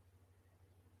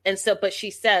 And so, but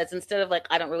she says, instead of like,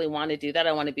 I don't really want to do that,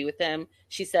 I want to be with him,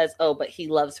 she says, oh, but he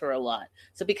loves her a lot.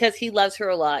 So because he loves her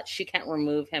a lot, she can't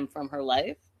remove him from her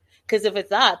life. Because if it's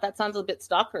that sounds a bit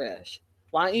stalkerish.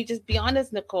 Why don't you just be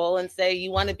honest, Nicole, and say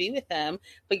you want to be with him,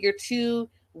 but you're too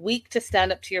weak to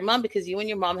stand up to your mom because you and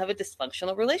your mom have a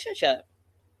dysfunctional relationship?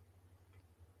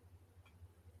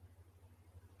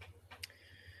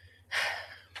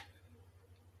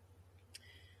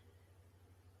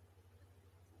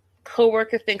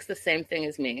 Coworker thinks the same thing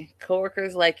as me.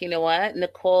 Coworker's like, you know what?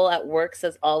 Nicole at work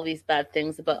says all these bad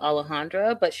things about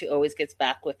Alejandra, but she always gets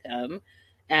back with him,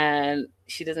 and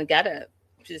she doesn't get it.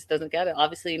 She just doesn't get it.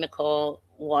 Obviously, Nicole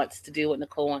wants to do what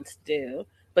Nicole wants to do,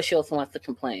 but she also wants to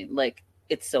complain. Like,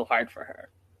 it's so hard for her.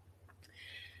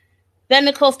 Then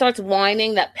Nicole starts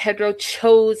whining that Pedro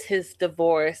chose his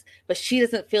divorce, but she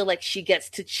doesn't feel like she gets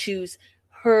to choose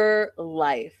her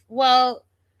life. Well,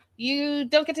 you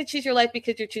don't get to choose your life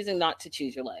because you're choosing not to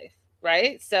choose your life,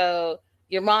 right? So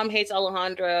your mom hates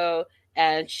Alejandro,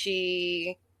 and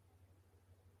she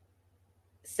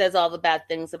says all the bad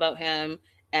things about him,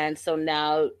 and so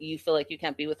now you feel like you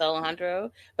can't be with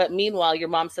Alejandro. But meanwhile, your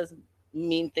mom says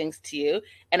mean things to you.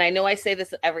 And I know I say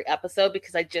this every episode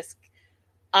because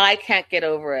I can't get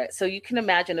over it. So you can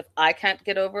imagine, if I can't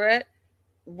get over it,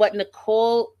 what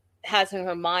Nicole has in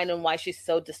her mind and why she's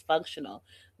so dysfunctional.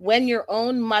 When your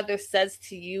own mother says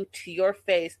to you, to your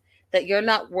face, that you're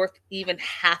not worth even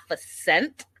half a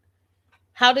cent,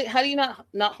 how do you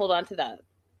not hold on to that?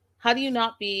 How do you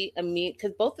not be a mean?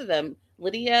 Because both of them,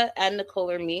 Lydia and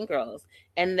Nicole, are mean girls,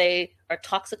 and they are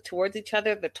toxic towards each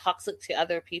other. They're toxic to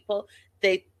other people.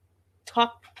 They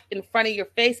talk in front of your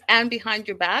face and behind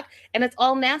your back, and it's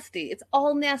all nasty. It's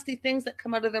all nasty things that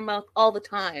come out of their mouth all the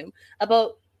time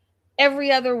about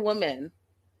every other woman.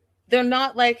 They're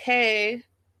not like, hey,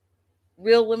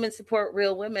 real women support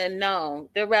real women.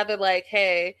 No, they're rather like,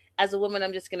 hey, as a woman,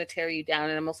 I'm just going to tear you down,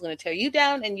 and I'm also going to tear you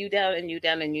down and you down and you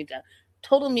down and you down.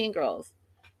 Total mean girls.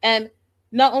 And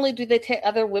not only do they tear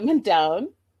other women down,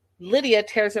 Lydia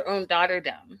tears her own daughter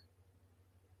down.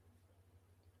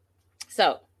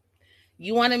 So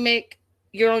you want to make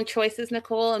your own choices,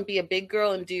 Nicole, and be a big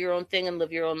girl and do your own thing and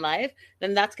live your own life,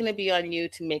 then that's going to be on you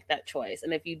to make that choice.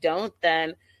 And if you don't,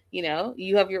 then,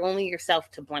 you have only yourself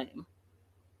to blame.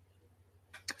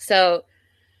 So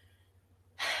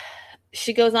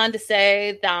she goes on to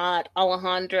say that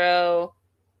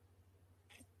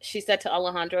she said to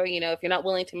Alejandro, if you're not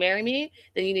willing to marry me,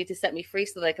 then you need to set me free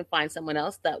so that I can find someone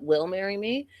else that will marry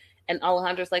me. And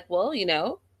Alejandro's like, well,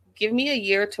 give me a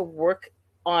year to work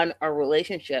on our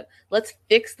relationship. Let's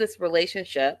fix this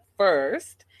relationship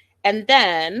first and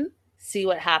then see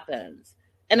what happens.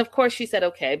 And of course she said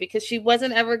okay, because she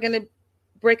wasn't ever going to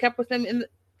break up with him in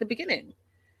the beginning.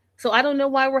 So I don't know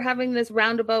why we're having this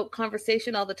roundabout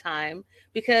conversation all the time,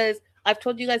 because I've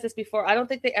told you guys this before. I don't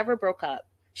think they ever broke up.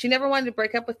 She never wanted to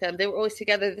break up with him. They were always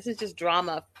together. This is just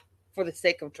drama for the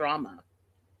sake of drama.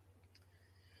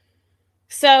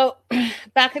 So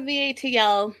back in the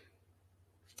ATL,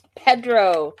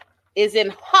 Pedro is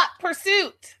in hot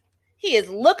pursuit. He is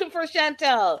looking for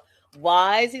Chantel.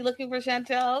 Why is he looking for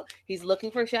Chantel? He's looking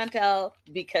for Chantel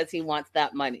because he wants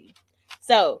that money.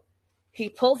 So he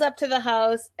pulls up to the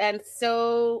house, and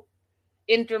so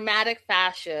in dramatic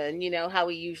fashion, how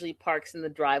he usually parks in the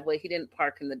driveway. He didn't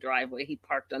park in the driveway. He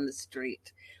parked on the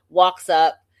street. Walks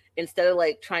up. Instead of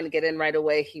like trying to get in right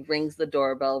away, he rings the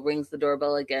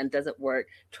doorbell again, doesn't work.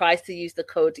 Tries to use the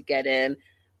code to get in.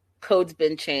 Code's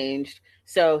been changed,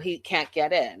 so he can't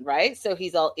get in, right? So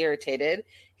he's all irritated.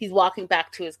 He's walking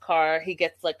back to his car. He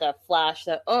gets like a flash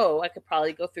that, I could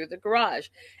probably go through the garage.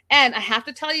 And I have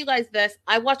to tell you guys this.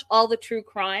 I watch all the true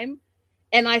crime,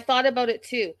 and I thought about it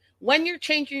too. When you're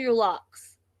changing your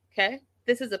locks, okay?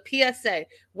 this is a PSA.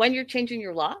 When you're changing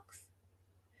your locks,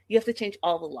 you have to change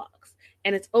all the locks.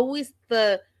 And it's always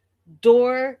the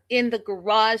door in the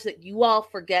garage that you all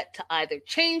forget to either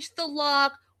change the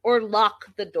lock or lock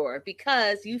the door,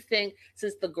 because you think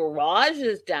since the garage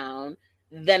is down,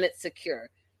 then it's secure.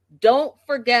 Don't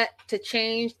forget to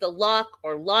change the lock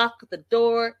or lock the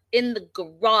door in the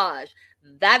garage.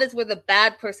 That is where the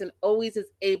bad person always is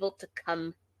able to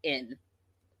come in.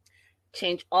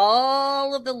 Change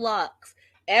all of the locks.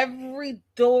 Every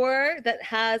door that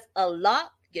has a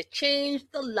lock, you change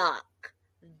the lock.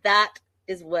 That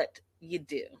is what you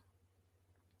do.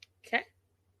 Okay?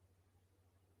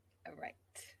 All right.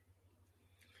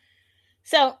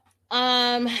 So,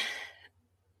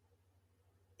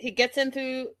 he gets in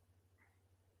through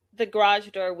the garage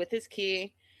door with his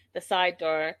key, the side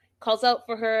door, calls out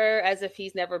for her as if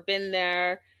he's never been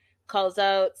there, calls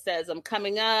out, says, I'm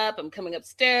coming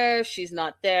upstairs. She's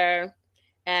not there.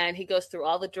 And he goes through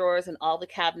all the drawers and all the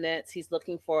cabinets. He's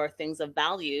looking for things of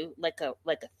value, like a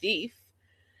thief.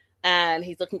 And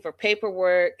he's looking for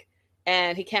paperwork,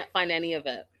 and he can't find any of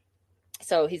it.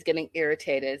 So he's getting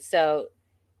irritated. So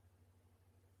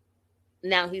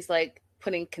now he's like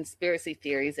putting conspiracy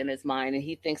theories in his mind, and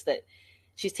he thinks that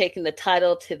she's taking the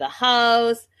title to the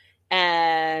house,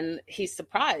 and he's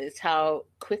surprised how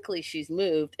quickly she's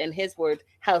moved. In his words,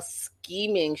 how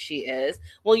scheming she is.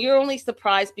 Well, you're only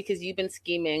surprised because you've been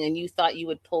scheming and you thought you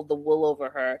would pull the wool over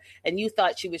her, and you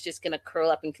thought she was just going to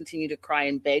curl up and continue to cry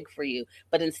and beg for you.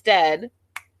 But instead,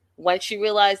 once she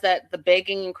realized that the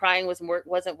begging and crying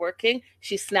wasn't working,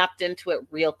 she snapped into it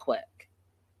real quick,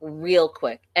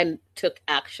 and took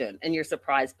action. And you're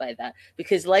surprised by that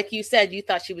because, like you said, you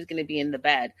thought she was going to be in the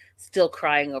bed still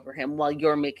crying over him while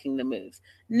you're making the moves.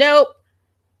 Nope,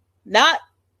 not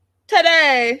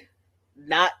today.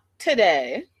 Not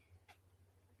today.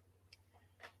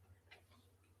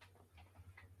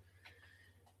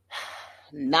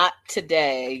 Not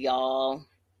today, y'all.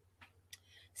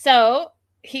 So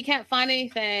he can't find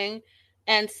anything,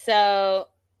 and so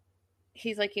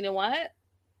he's like, you know what?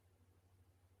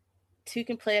 Two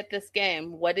can play at this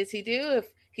game. What does he do? If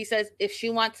he says if she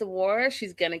wants a war,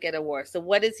 she's gonna get a war. So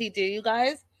what does he do, you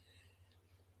guys?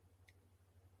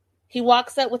 He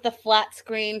walks out with a flat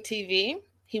screen TV.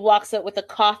 He walks out with a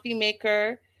coffee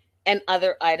maker and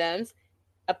other items.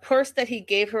 A purse that he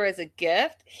gave her as a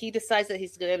gift. He decides that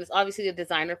he's going to, it's obviously a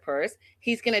designer purse.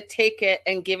 He's going to take it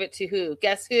and give it to who?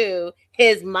 Guess who?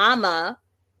 His mama.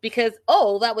 Because,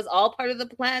 that was all part of the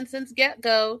plan since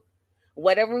get-go.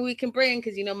 Whatever we can bring,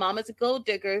 because, mama's a gold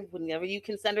digger. Whenever you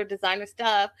can send her designer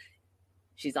stuff,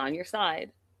 she's on your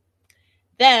side.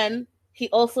 Then he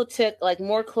also took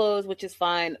more clothes, which is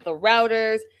fine. The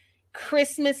routers,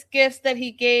 Christmas gifts that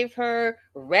he gave her,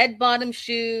 red bottom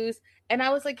shoes. And I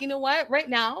was like, you know what? Right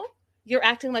now, you're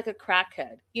acting like a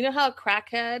crackhead. You know how a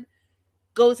crackhead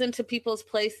goes into people's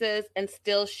places and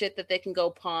steals shit that they can go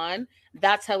pawn?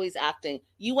 That's how he's acting.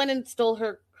 You went and stole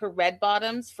her red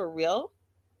bottoms for real?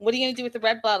 What are you going to do with the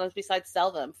red bottoms besides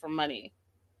sell them for money?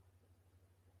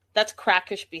 That's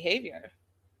crackish behavior.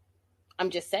 I'm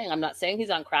just saying. I'm not saying he's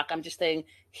on crack. I'm just saying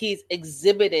he's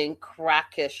exhibiting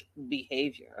crackish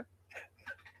behavior.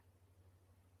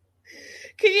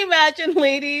 Can you imagine,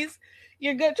 ladies?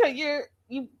 You're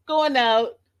going out,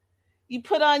 you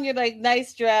put on your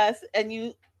nice dress, and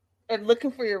you are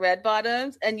looking for your red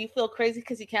bottoms, and you feel crazy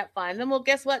because you can't find them. Well,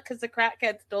 guess what? Because the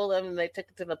crackhead stole them and they took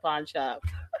it to the pawn shop.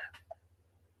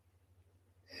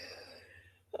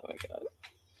 Oh my God.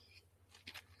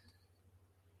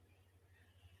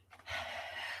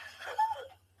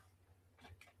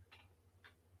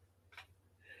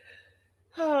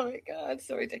 Oh my God,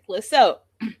 so ridiculous. So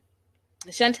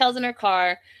Chantel's in her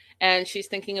car and she's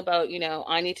thinking about,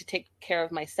 I need to take care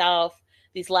of myself.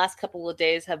 These last couple of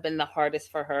days have been the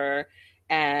hardest for her.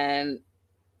 And,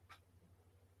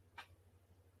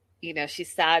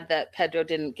 she's sad that Pedro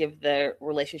didn't give the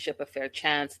relationship a fair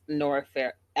chance nor a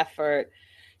fair effort.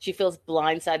 She feels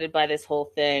blindsided by this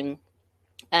whole thing.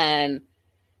 And,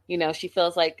 she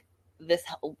feels like this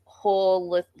whole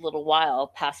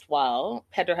little past while,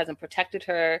 Pedro hasn't protected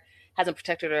her, hasn't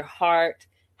protected her heart,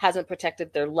 hasn't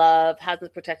protected their love,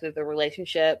 hasn't protected their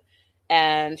relationship.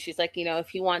 And she's like, if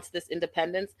he wants this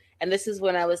independence, and this is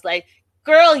when I was like,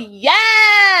 girl,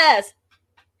 yes!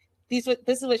 This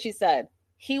is what she said.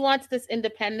 He wants this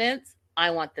independence.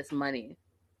 I want this money.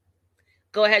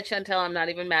 Go ahead, Chantel. I'm not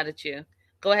even mad at you.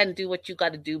 Go ahead and do what you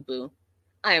got to do, boo.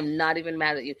 I am not even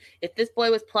mad at you. If this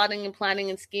boy was plotting and planning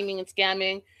and scheming and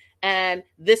scamming, and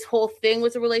this whole thing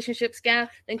was a relationship scam,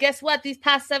 then guess what? These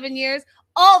past 7 years,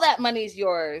 all that money's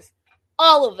yours.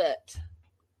 All of it.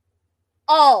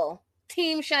 All.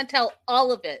 Team Chantel,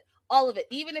 all of it. All of it.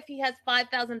 Even if he has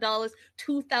 $5,000,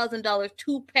 $2,000,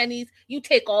 2 pennies, you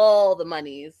take all the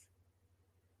monies.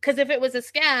 Because if it was a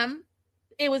scam,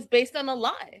 it was based on a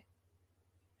lie.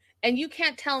 And you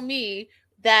can't tell me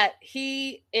that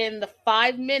he, in the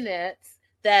 5 minutes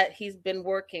that he's been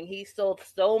working, he sold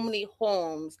so many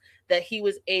homes that he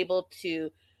was able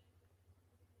to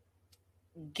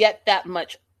get that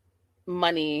much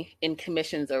money in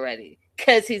commissions already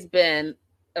because he's been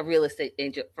a real estate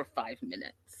agent for 5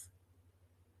 minutes.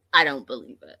 I don't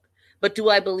believe it. But do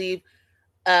I believe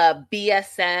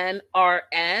BSN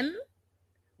RN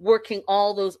working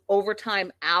all those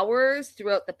overtime hours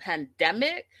throughout the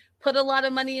pandemic put a lot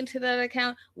of money into that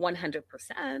account? 100%.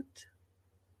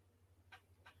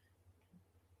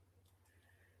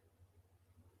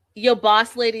 Your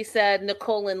boss lady said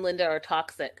Nicole and Linda are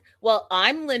toxic. Well,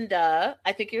 I'm Linda.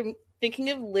 I think you're thinking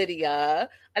of Lydia.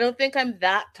 I don't think I'm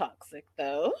that toxic,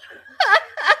 though.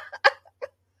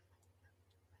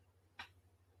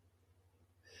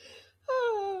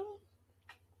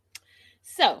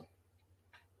 So,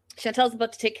 Chantel's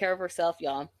about to take care of herself,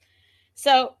 y'all.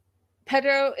 So,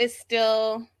 Pedro is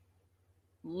still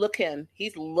looking.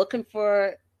 He's looking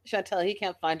for Chantel. He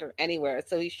can't find her anywhere.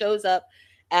 So he shows up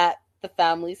at the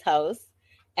family's house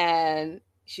and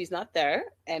she's not there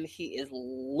and he is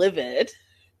livid.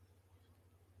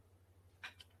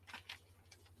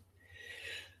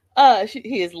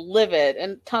 He is livid.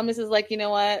 And Thomas is like, you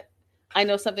know what? I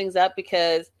know something's up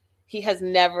because he has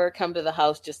never come to the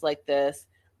house just like this.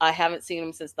 I haven't seen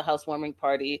him since the housewarming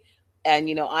party. And,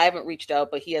 you know, I haven't reached out,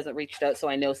 but he hasn't reached out. So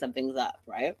I know something's up,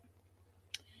 right?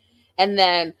 And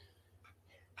then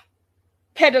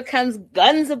Pedro comes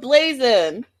guns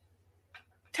a-blazing.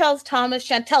 Tells Thomas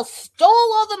Chantel stole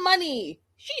all the money.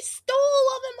 She stole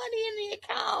all the money in the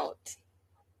account.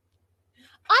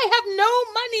 I have no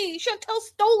money. Chantel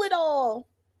stole it all.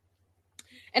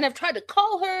 And I've tried to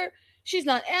call her. She's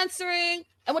not answering.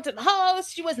 I went to the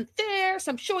house. She wasn't there.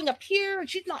 So I'm showing up here and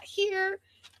she's not here.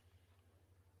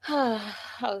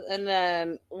 And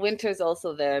then Winter's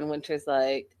also there. And Winter's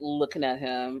like looking at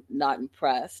him, not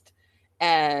impressed.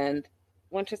 And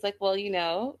Winter's like, well, you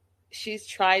know, she's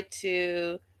tried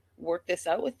to work this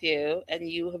out with you and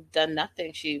you have done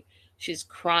nothing. She's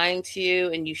crying to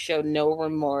you and you showed no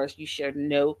remorse. You showed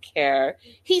no care.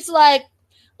 He's like,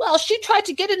 well, she tried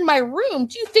to get in my room.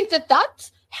 Do you think that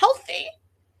that's healthy?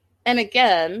 And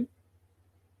again,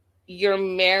 you're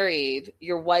married.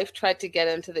 Your wife tried to get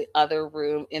into the other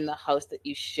room in the house that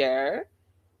you share.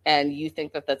 And you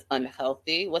think that that's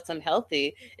unhealthy. What's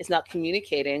unhealthy is not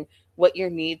communicating what your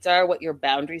needs are, what your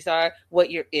boundaries are,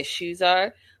 what your issues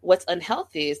are. What's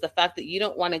unhealthy is the fact that you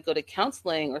don't want to go to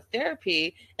counseling or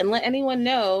therapy and let anyone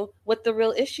know what the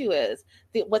real issue is.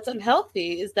 What's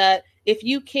unhealthy is that if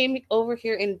you came over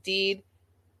here indeed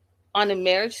on a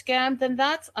marriage scam, then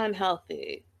that's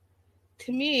unhealthy.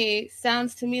 To me,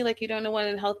 sounds to me like you don't know what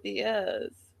unhealthy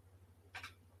is.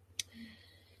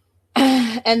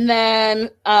 And then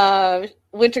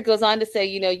Winter goes on to say,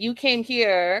 you know, you came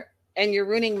here and you're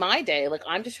ruining my day. Like,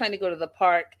 I'm just trying to go to the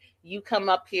park. You come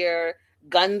up here,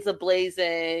 guns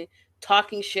a-blazing,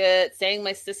 talking shit, saying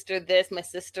my sister this, my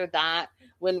sister that,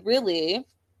 when really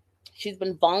she's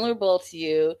been vulnerable to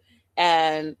you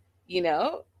and, you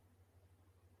know,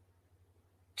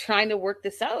 trying to work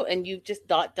this out and you've just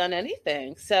not done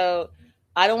anything. So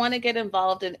I don't want to get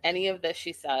involved in any of this,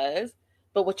 she says.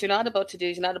 But what you're not about to do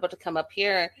is you're not about to come up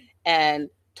here and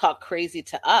talk crazy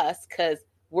to us because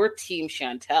we're Team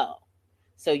Chantel.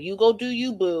 So you go do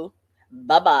you, boo.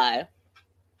 Bye-bye.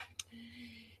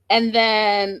 And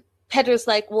then Pedro's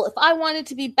like, well, if I wanted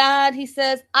to be bad, he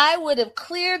says, I would have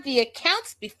cleared the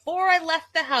accounts before I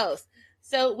left the house.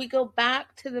 So we go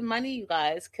back to the money, you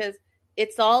guys, because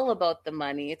it's all about the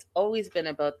money. It's always been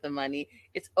about the money.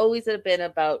 It's always been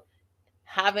about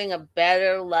having a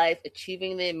better life,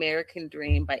 achieving the American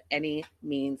dream by any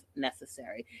means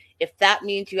necessary. If that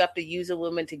means you have to use a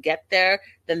woman to get there,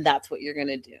 then that's what you're going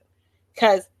to do.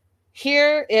 Because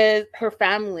here is her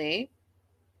family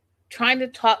trying to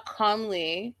talk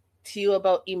calmly to you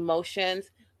about emotions,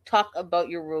 talk about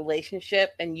your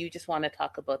relationship, and you just want to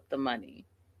talk about the money.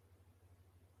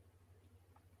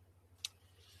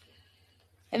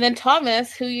 And then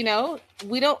Thomas, who, you know,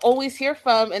 we don't always hear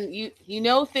from, and you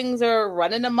know things are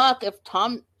running amok if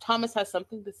Thomas has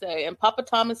something to say. And Papa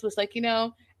Thomas was like, you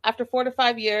know, after 4 to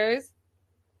 5 years,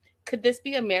 could this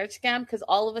be a marriage scam? Because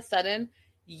all of a sudden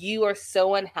you are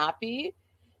so unhappy,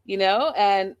 you know?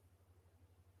 And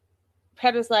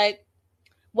Pedro's like,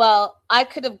 well, I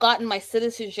could have gotten my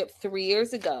citizenship 3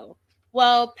 years ago.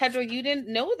 Well, Pedro, you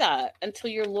didn't know that until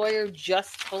your lawyer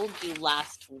just told you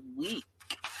last week.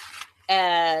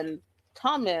 And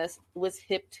Thomas was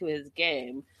hip to his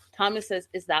game. Thomas says,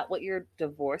 "Is that what your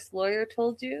divorce lawyer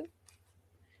told you?"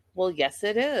 Well, yes,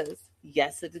 it is.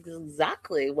 Yes, it is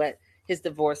exactly what his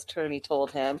divorce attorney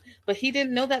told him. But he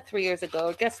didn't know that 3 years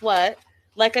ago. Guess what?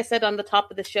 Like I said on the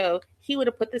top of the show, he would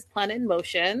have put this plan in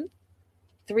motion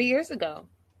 3 years ago.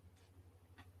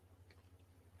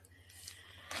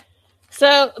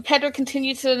 So Pedro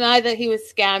continued to deny that he was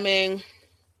scamming.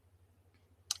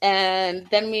 And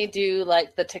then we do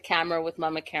like the to camera with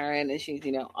Mama Karen, and she's,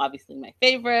 obviously my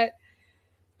favorite.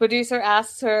 Producer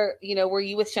asks her, were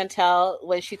you with Chantel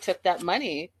when she took that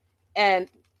money?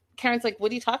 And Karen's like,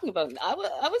 what are you talking about? I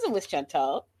wasn't with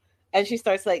Chantel. And she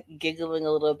starts like giggling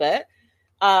a little bit.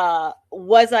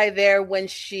 Was I there when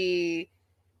she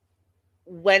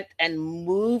went and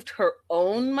moved her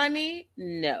own money?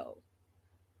 No.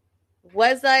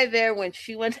 Was I there when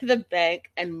she went to the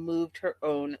bank and moved her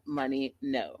own money?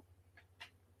 No.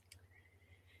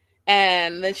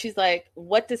 And then she's like,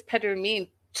 what does Pedro mean,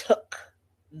 took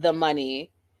the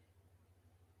money?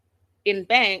 In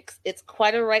banks, it's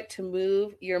quite a right to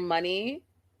move your money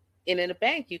in a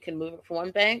bank. You can move it from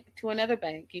one bank to another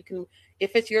bank. You can,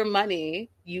 if it's your money,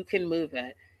 you can move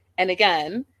it. And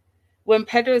again, when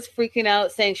Pedro is freaking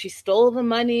out saying she stole the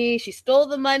money, she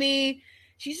stole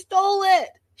it.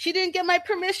 She didn't get my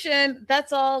permission.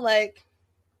 That's all like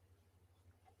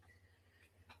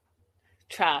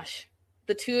trash.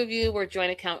 The two of you were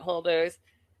joint account holders.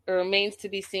 It remains to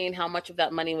be seen how much of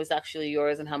that money was actually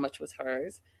yours and how much was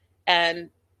hers. And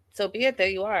so be it, there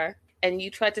you are. And you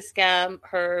tried to scam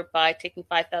her by taking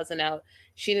 $5,000 out.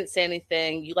 She didn't say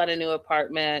anything. You got a new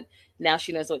apartment. Now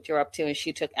she knows what you're up to, and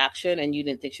she took action, and you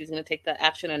didn't think she was going to take that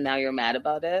action, and now you're mad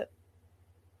about it.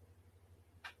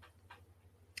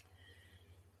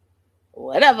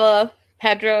 Whatever,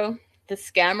 Pedro. The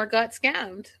scammer got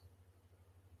scammed.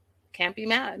 Can't be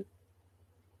mad.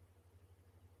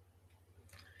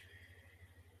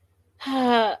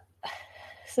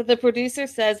 So the producer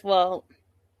says, well,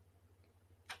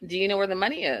 do you know where the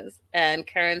money is? And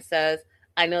Karen says,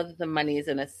 I know that the money is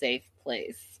in a safe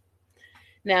place.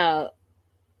 Now,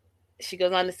 she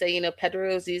goes on to say,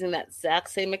 Pedro is using that exact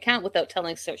same account without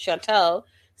telling Chantel.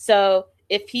 So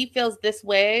if he feels this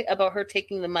way about her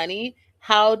taking the money,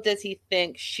 how does he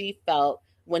think she felt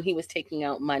when he was taking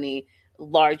out money,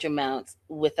 large amounts,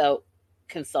 without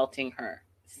consulting her?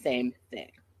 Same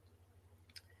thing.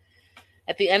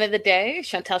 At the end of the day,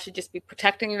 Chantel should just be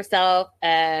protecting herself.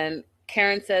 And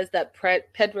Karen says that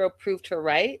Pedro proved her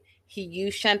right. He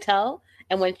used Chantel.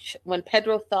 And when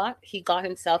Pedro thought he got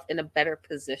himself in a better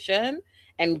position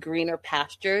and greener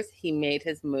pastures, he made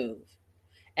his move.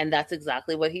 And that's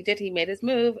exactly what he did. He made his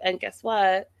move. And guess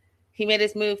what? He made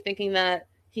his move thinking that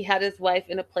he had his wife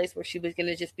in a place where she was going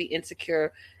to just be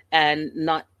insecure and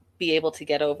not be able to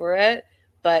get over it.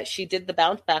 But she did the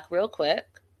bounce back real quick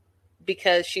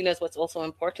because she knows what's also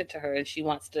important to her, and she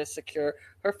wants to secure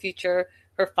her future,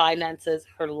 her finances,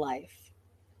 her life.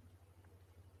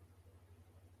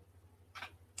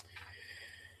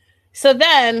 So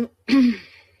then,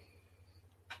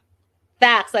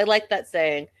 facts, I like that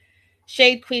saying.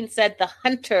 Shade Queen said the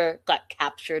hunter got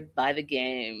captured by the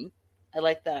game. I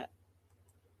like that.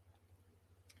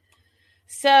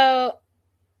 So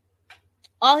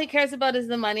all he cares about is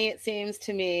the money, it seems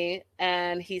to me,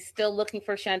 and he's still looking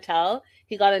for Chantel.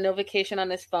 He got a notification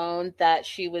on his phone that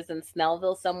she was in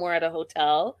Snellville somewhere at a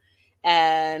hotel,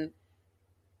 and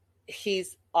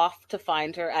he's off to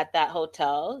find her at that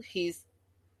hotel. He's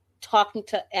talking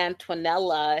to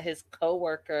Antonella, his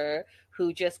coworker,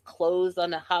 who just closed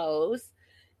on a house,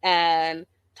 and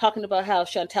talking about how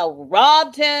Chantel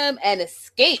robbed him and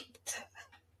escaped.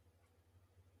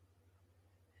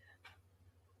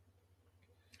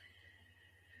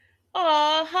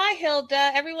 Oh, hi,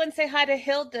 Hilda. Everyone say hi to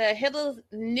Hilda. Hilda's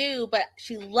new, but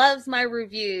she loves my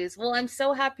reviews. Well, I'm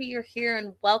so happy you're here,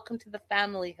 and welcome to the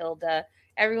family, Hilda.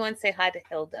 Everyone say hi to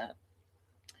Hilda.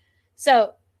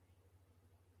 So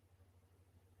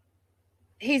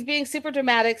he's being super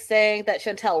dramatic, saying that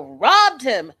Chantel robbed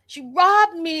him. She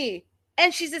robbed me,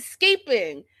 and she's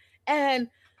escaping. And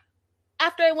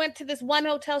after I went to this one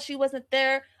hotel, she wasn't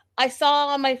there. I saw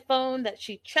on my phone that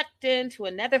she checked into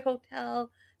another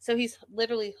hotel. So he's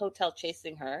literally hotel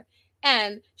chasing her.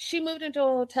 And she moved into a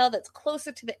hotel that's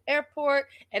closer to the airport.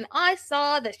 And I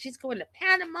saw that she's going to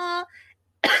Panama.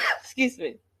 Excuse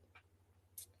me.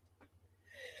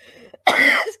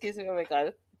 Excuse me. Oh my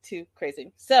God. Too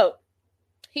crazy. So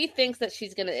he thinks that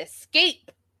she's going to escape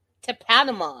to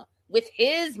Panama with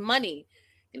his money.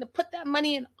 Going to put that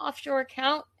money in an offshore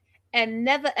account. And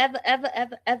never, ever, ever,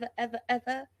 ever, ever, ever,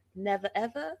 ever, never,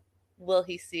 ever will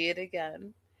he see it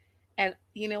again. And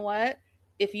you know what?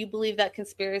 if you believe that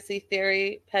conspiracy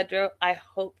theory, Pedro, I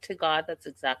hope to God that's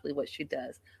exactly what she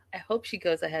does. I hope she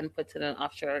goes ahead and puts it in an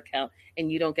offshore account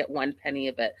and you don't get one penny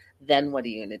of it. Then what are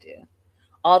you going to do?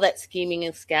 All that scheming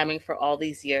and scamming for all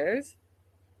these years.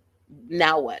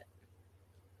 Now what?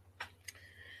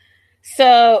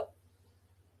 So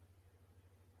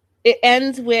it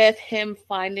ends with him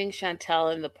finding Chantal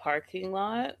in the parking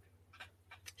lot.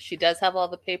 She does have all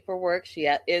the paperwork. She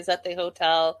is at the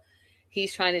hotel.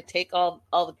 He's trying to take all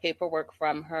the paperwork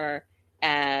from her,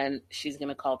 and she's going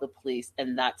to call the police.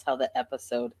 And that's how the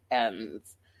episode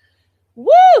ends.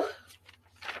 Woo!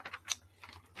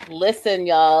 Listen,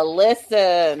 y'all.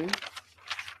 Listen.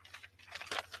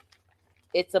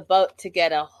 It's about to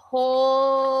get a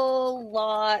whole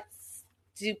lot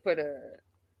stupider.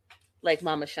 Like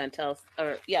Mama Chantel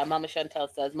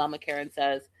says, Mama Karen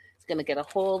says, it's going to get a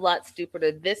whole lot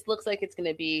stupider. This looks like it's going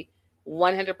to be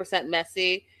 100%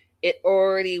 messy. It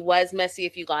already was messy.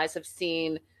 If you guys have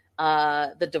seen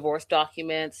the divorce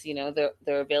documents, you know,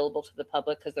 they're available to the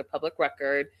public because they're public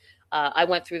record. I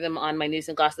went through them on my News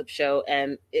and Gossip show,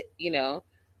 and it, you know,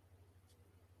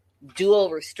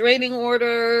 dual restraining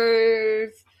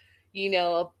orders, you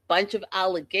know, a bunch of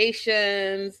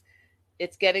allegations.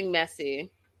 It's getting messy.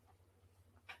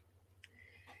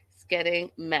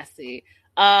 Getting messy.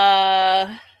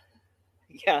 Yeah,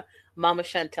 Mama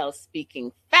Chantel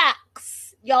speaking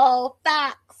facts, y'all,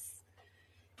 facts.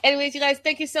 Anyways, you guys,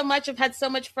 thank you so much. I've had so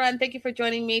much fun. Thank you for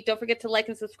joining me. Don't forget to like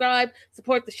and subscribe.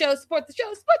 Support the show, support the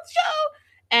show, support the show.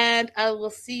 And I will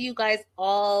see you guys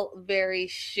all very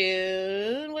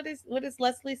soon. What is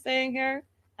Leslie saying here?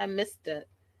 I missed it.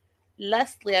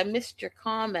 Leslie, I missed your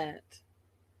comment.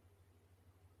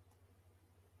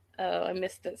 Oh, I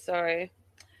missed it. Sorry.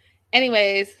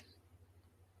 Anyways,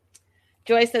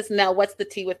 Joy says, now what's the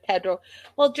tea with Pedro?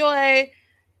 Well, Joy,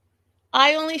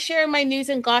 I only share my news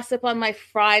and gossip on my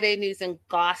Friday news and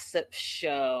gossip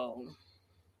show.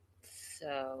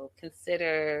 So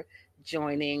consider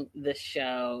joining the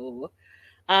show.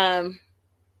 Sorry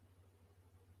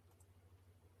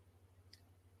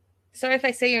if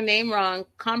I say your name wrong.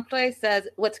 Compre says,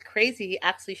 what's crazy, he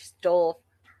actually stole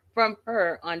from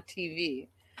her on TV.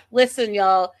 Listen,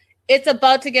 y'all, it's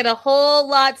about to get a whole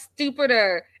lot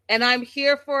stupider, and I'm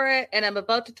here for it, and I'm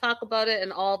about to talk about it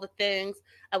and all the things.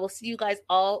 I will see you guys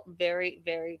all very,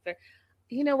 very, very...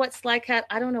 You know what, Sly Cat?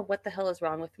 I don't know what the hell is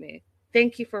wrong with me.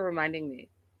 Thank you for reminding me.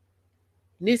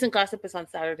 News and Gossip is on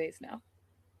Saturdays now.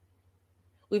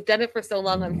 We've done it for so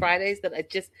long on Fridays that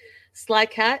Sly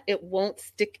Cat, it won't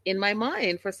stick in my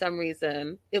mind for some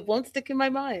reason. It won't stick in my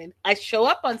mind. I show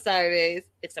up on Saturdays,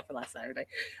 except for last Saturday,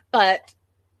 but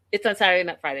it's on Saturday,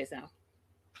 not Fridays now.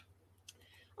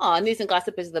 Oh, News and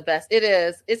Gossip is the best. It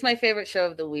is. It's my favorite show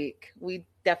of the week. We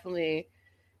definitely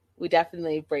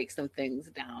break some things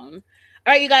down.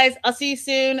 All right, you guys, I'll see you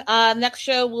soon. Next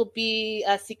show will be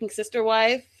Seeking Sister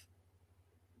Wife,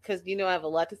 because you know I have a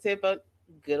lot to say about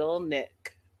good old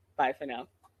Nick. Bye for now.